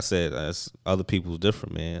 But like I said, that's other people's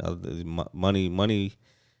different, man. Money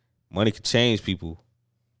can change people.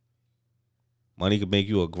 Money could make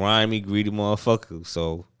you a grimy, greedy motherfucker.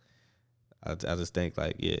 So I just think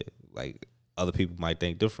like, yeah, like other people might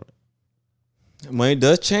think different. Money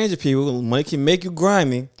does change the people. Money can make you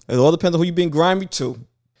grimy. It all depends on who you being grimy to.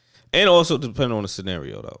 And also depending on the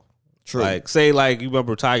scenario though. True. Like say like you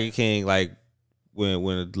remember Tiger King, like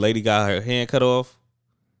when a lady got her hand cut off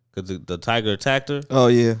because the tiger attacked her. Oh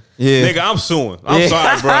yeah. Yeah. Nigga, I'm suing. I'm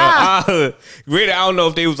sorry, bro. I don't know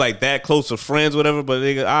if they was like that close to friends or whatever, but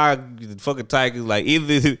nigga, the fucking tiger, like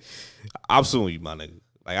either I'm suing you, my nigga.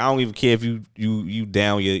 Like I don't even care if you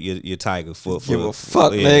down your tiger for give a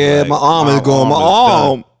fuck, yeah, nigga. like, my arm is gone. My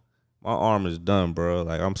arm. My arm is done, bro.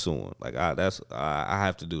 Like I'm suing. Like I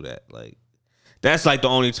have to do that. Like that's like the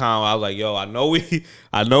only time I was like, yo, I know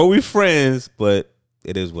we friends, but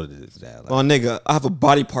it is what it is now. Like, oh, nigga, I have a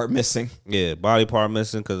body part missing. Yeah, body part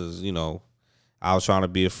missing because, I was trying to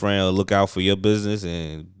be a friend or look out for your business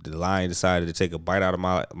and the lion decided to take a bite out of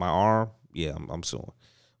my arm. Yeah, I'm suing.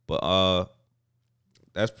 But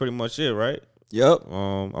that's pretty much it, right? Yep.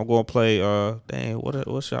 I'm going to play,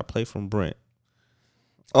 what should I play from Brent?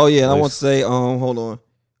 Oh, yeah, and I want to say, hold on.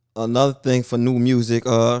 Another thing for new music,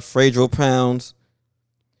 Fredro Pounds,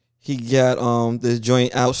 he got this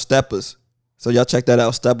joint out, Steppers. So y'all check that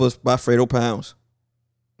out, Steppers by Fredo Pounds.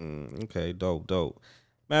 Okay, dope.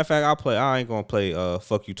 Matter of fact, I ain't gonna play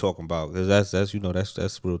Fuck You Talking About, because that's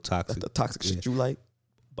real toxic. That's the toxic shit you like.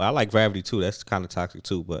 But I like Gravity too. That's kind of toxic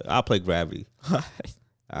too, but I'll play Gravity. All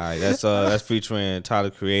right, that's featuring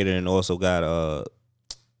Tyler Creator and also got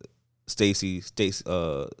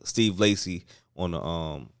Steve Lacy on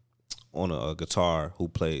a guitar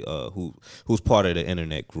who's part of the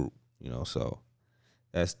internet group, so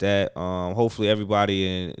that's that. Hopefully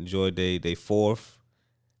everybody enjoyed day 4th.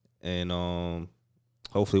 And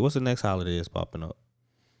hopefully what's the next holiday that's popping up?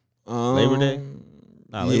 Labor Day?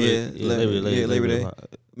 Nah, Labor Day.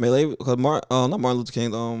 Because not Martin Luther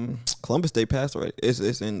King, Columbus Day passed already.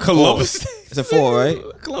 It's in Columbus Day. It's in fall, right?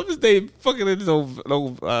 Columbus Day fucking in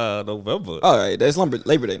November. All right, that's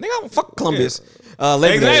Labor Day. Nigga, fuck Columbus.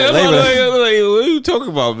 Labor exactly. Day. Labor Day. What are you talking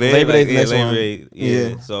about, man? Labor Day, next Labor one. Day.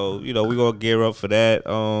 Yeah. So we're gonna gear up for that.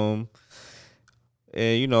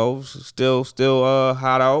 And still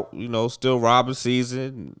hot out. Still robbing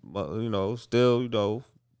season. Still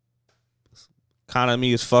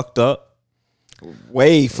economy is fucked up.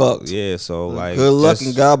 Way fucked. Yeah, so like, good luck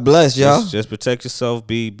and God bless, y'all. Just protect yourself.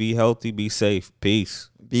 Be healthy. Be safe. Peace.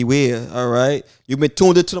 Be weird. All right. You've been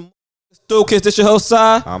tuned into the Stu Kids. This your host, Si.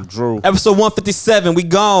 I'm Drew. Episode 157. We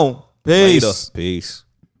gone. Peace. Later. Peace.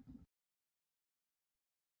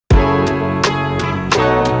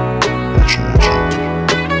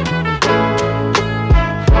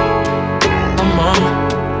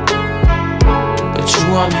 But you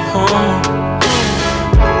want me home.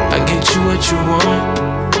 I get you what you want,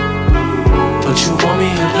 but you want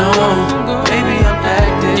me alone. Baby, I'm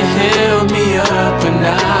acting. You held me up when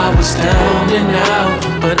I was down and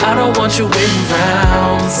out, but I don't want you waiting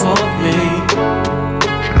around for me.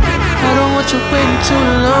 I don't want you waiting too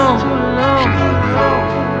long.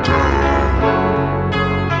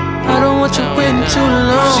 I don't want you waiting too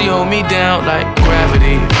long. She hold me down like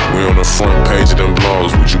gravity. We on the front page of them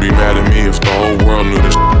blogs. Would you be mad at me if the whole world knew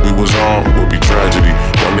this we was on? It would be tragedy.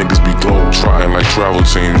 My niggas be globe trotting like travel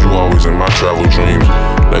teams. You always in my travel dreams.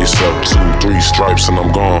 Lace up 2, 3 stripes and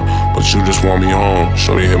I'm gone, but you just want me home.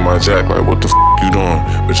 Shorty hit my jack like, what the you doing?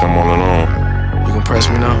 Bitch, I'm all alone. You gon' press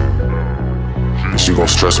me now? Is you gon'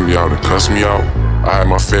 stress me out and cuss me out? I had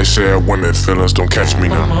my fair share of women. Feelings don't catch me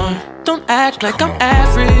now. Don't act like I'm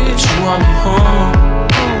average. You want me home.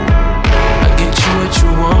 I get you what you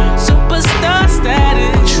want. Superstar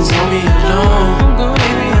status. But you want me alone.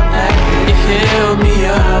 Baby, I'm acting. You held me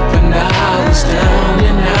up when I was down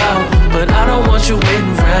and out, but I don't want you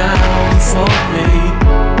waiting around for me.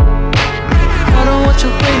 I don't want you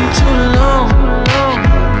waiting too long.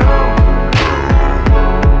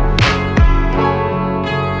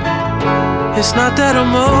 It's not that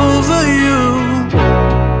I'm over you,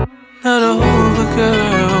 not over,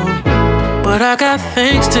 girl, but I got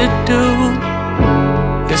things to do.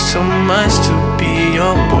 It's so much to be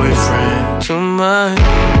your boyfriend, too much,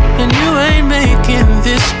 and you ain't making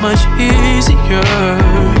this much easier.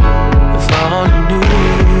 If I only knew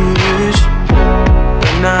this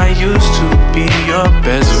when I used to be your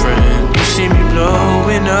best friend. You see me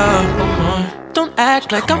blowing up. Don't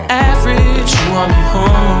act like I'm average. You want me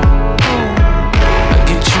home.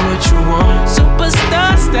 Get you what you want.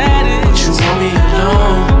 Superstar status. But you want me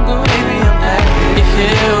alone. Baby, I'm acting. You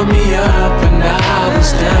held me up when I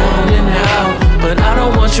was down and out, but I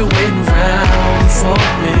don't want you waiting around for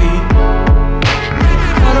me.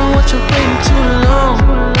 I don't want you waiting too long.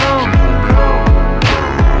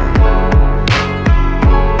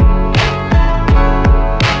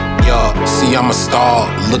 See, I'm a star,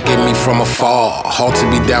 look at me from afar. Hard to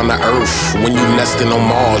be down to earth when you nesting on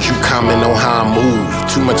Mars. You comment on how I move,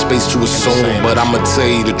 too much space to assume, but I'ma tell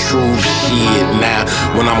you the truth. Shit, now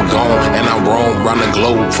when I'm gone and I roam round the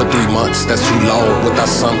globe for 3 months, that's too long. Without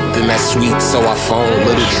something that's sweet, so I phone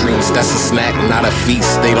little treats. That's a snack, not a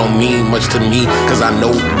feast. They don't mean much to me, cause I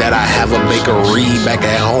know that I have a bakery back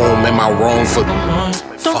at home. Am I wrong for?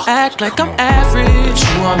 Don't act like I'm average.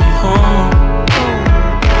 You want me home.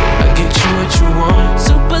 Get you what you want.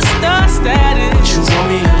 Superstar status. But you want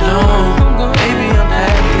me alone. Baby, I'm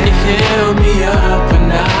acting. You held me up when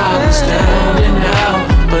I was down and out,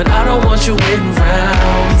 but I don't want you waiting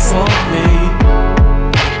around for me.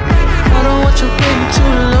 I don't want you waiting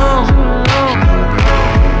too long.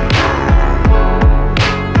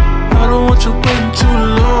 I don't want you waiting too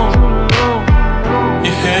long.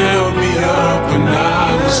 You held me up when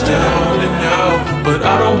I was down and out, but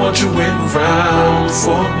I don't want you waiting around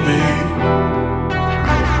for me.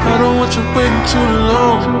 I don't want you waiting too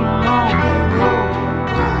long.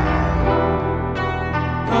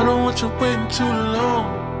 I don't want you waiting too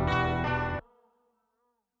long.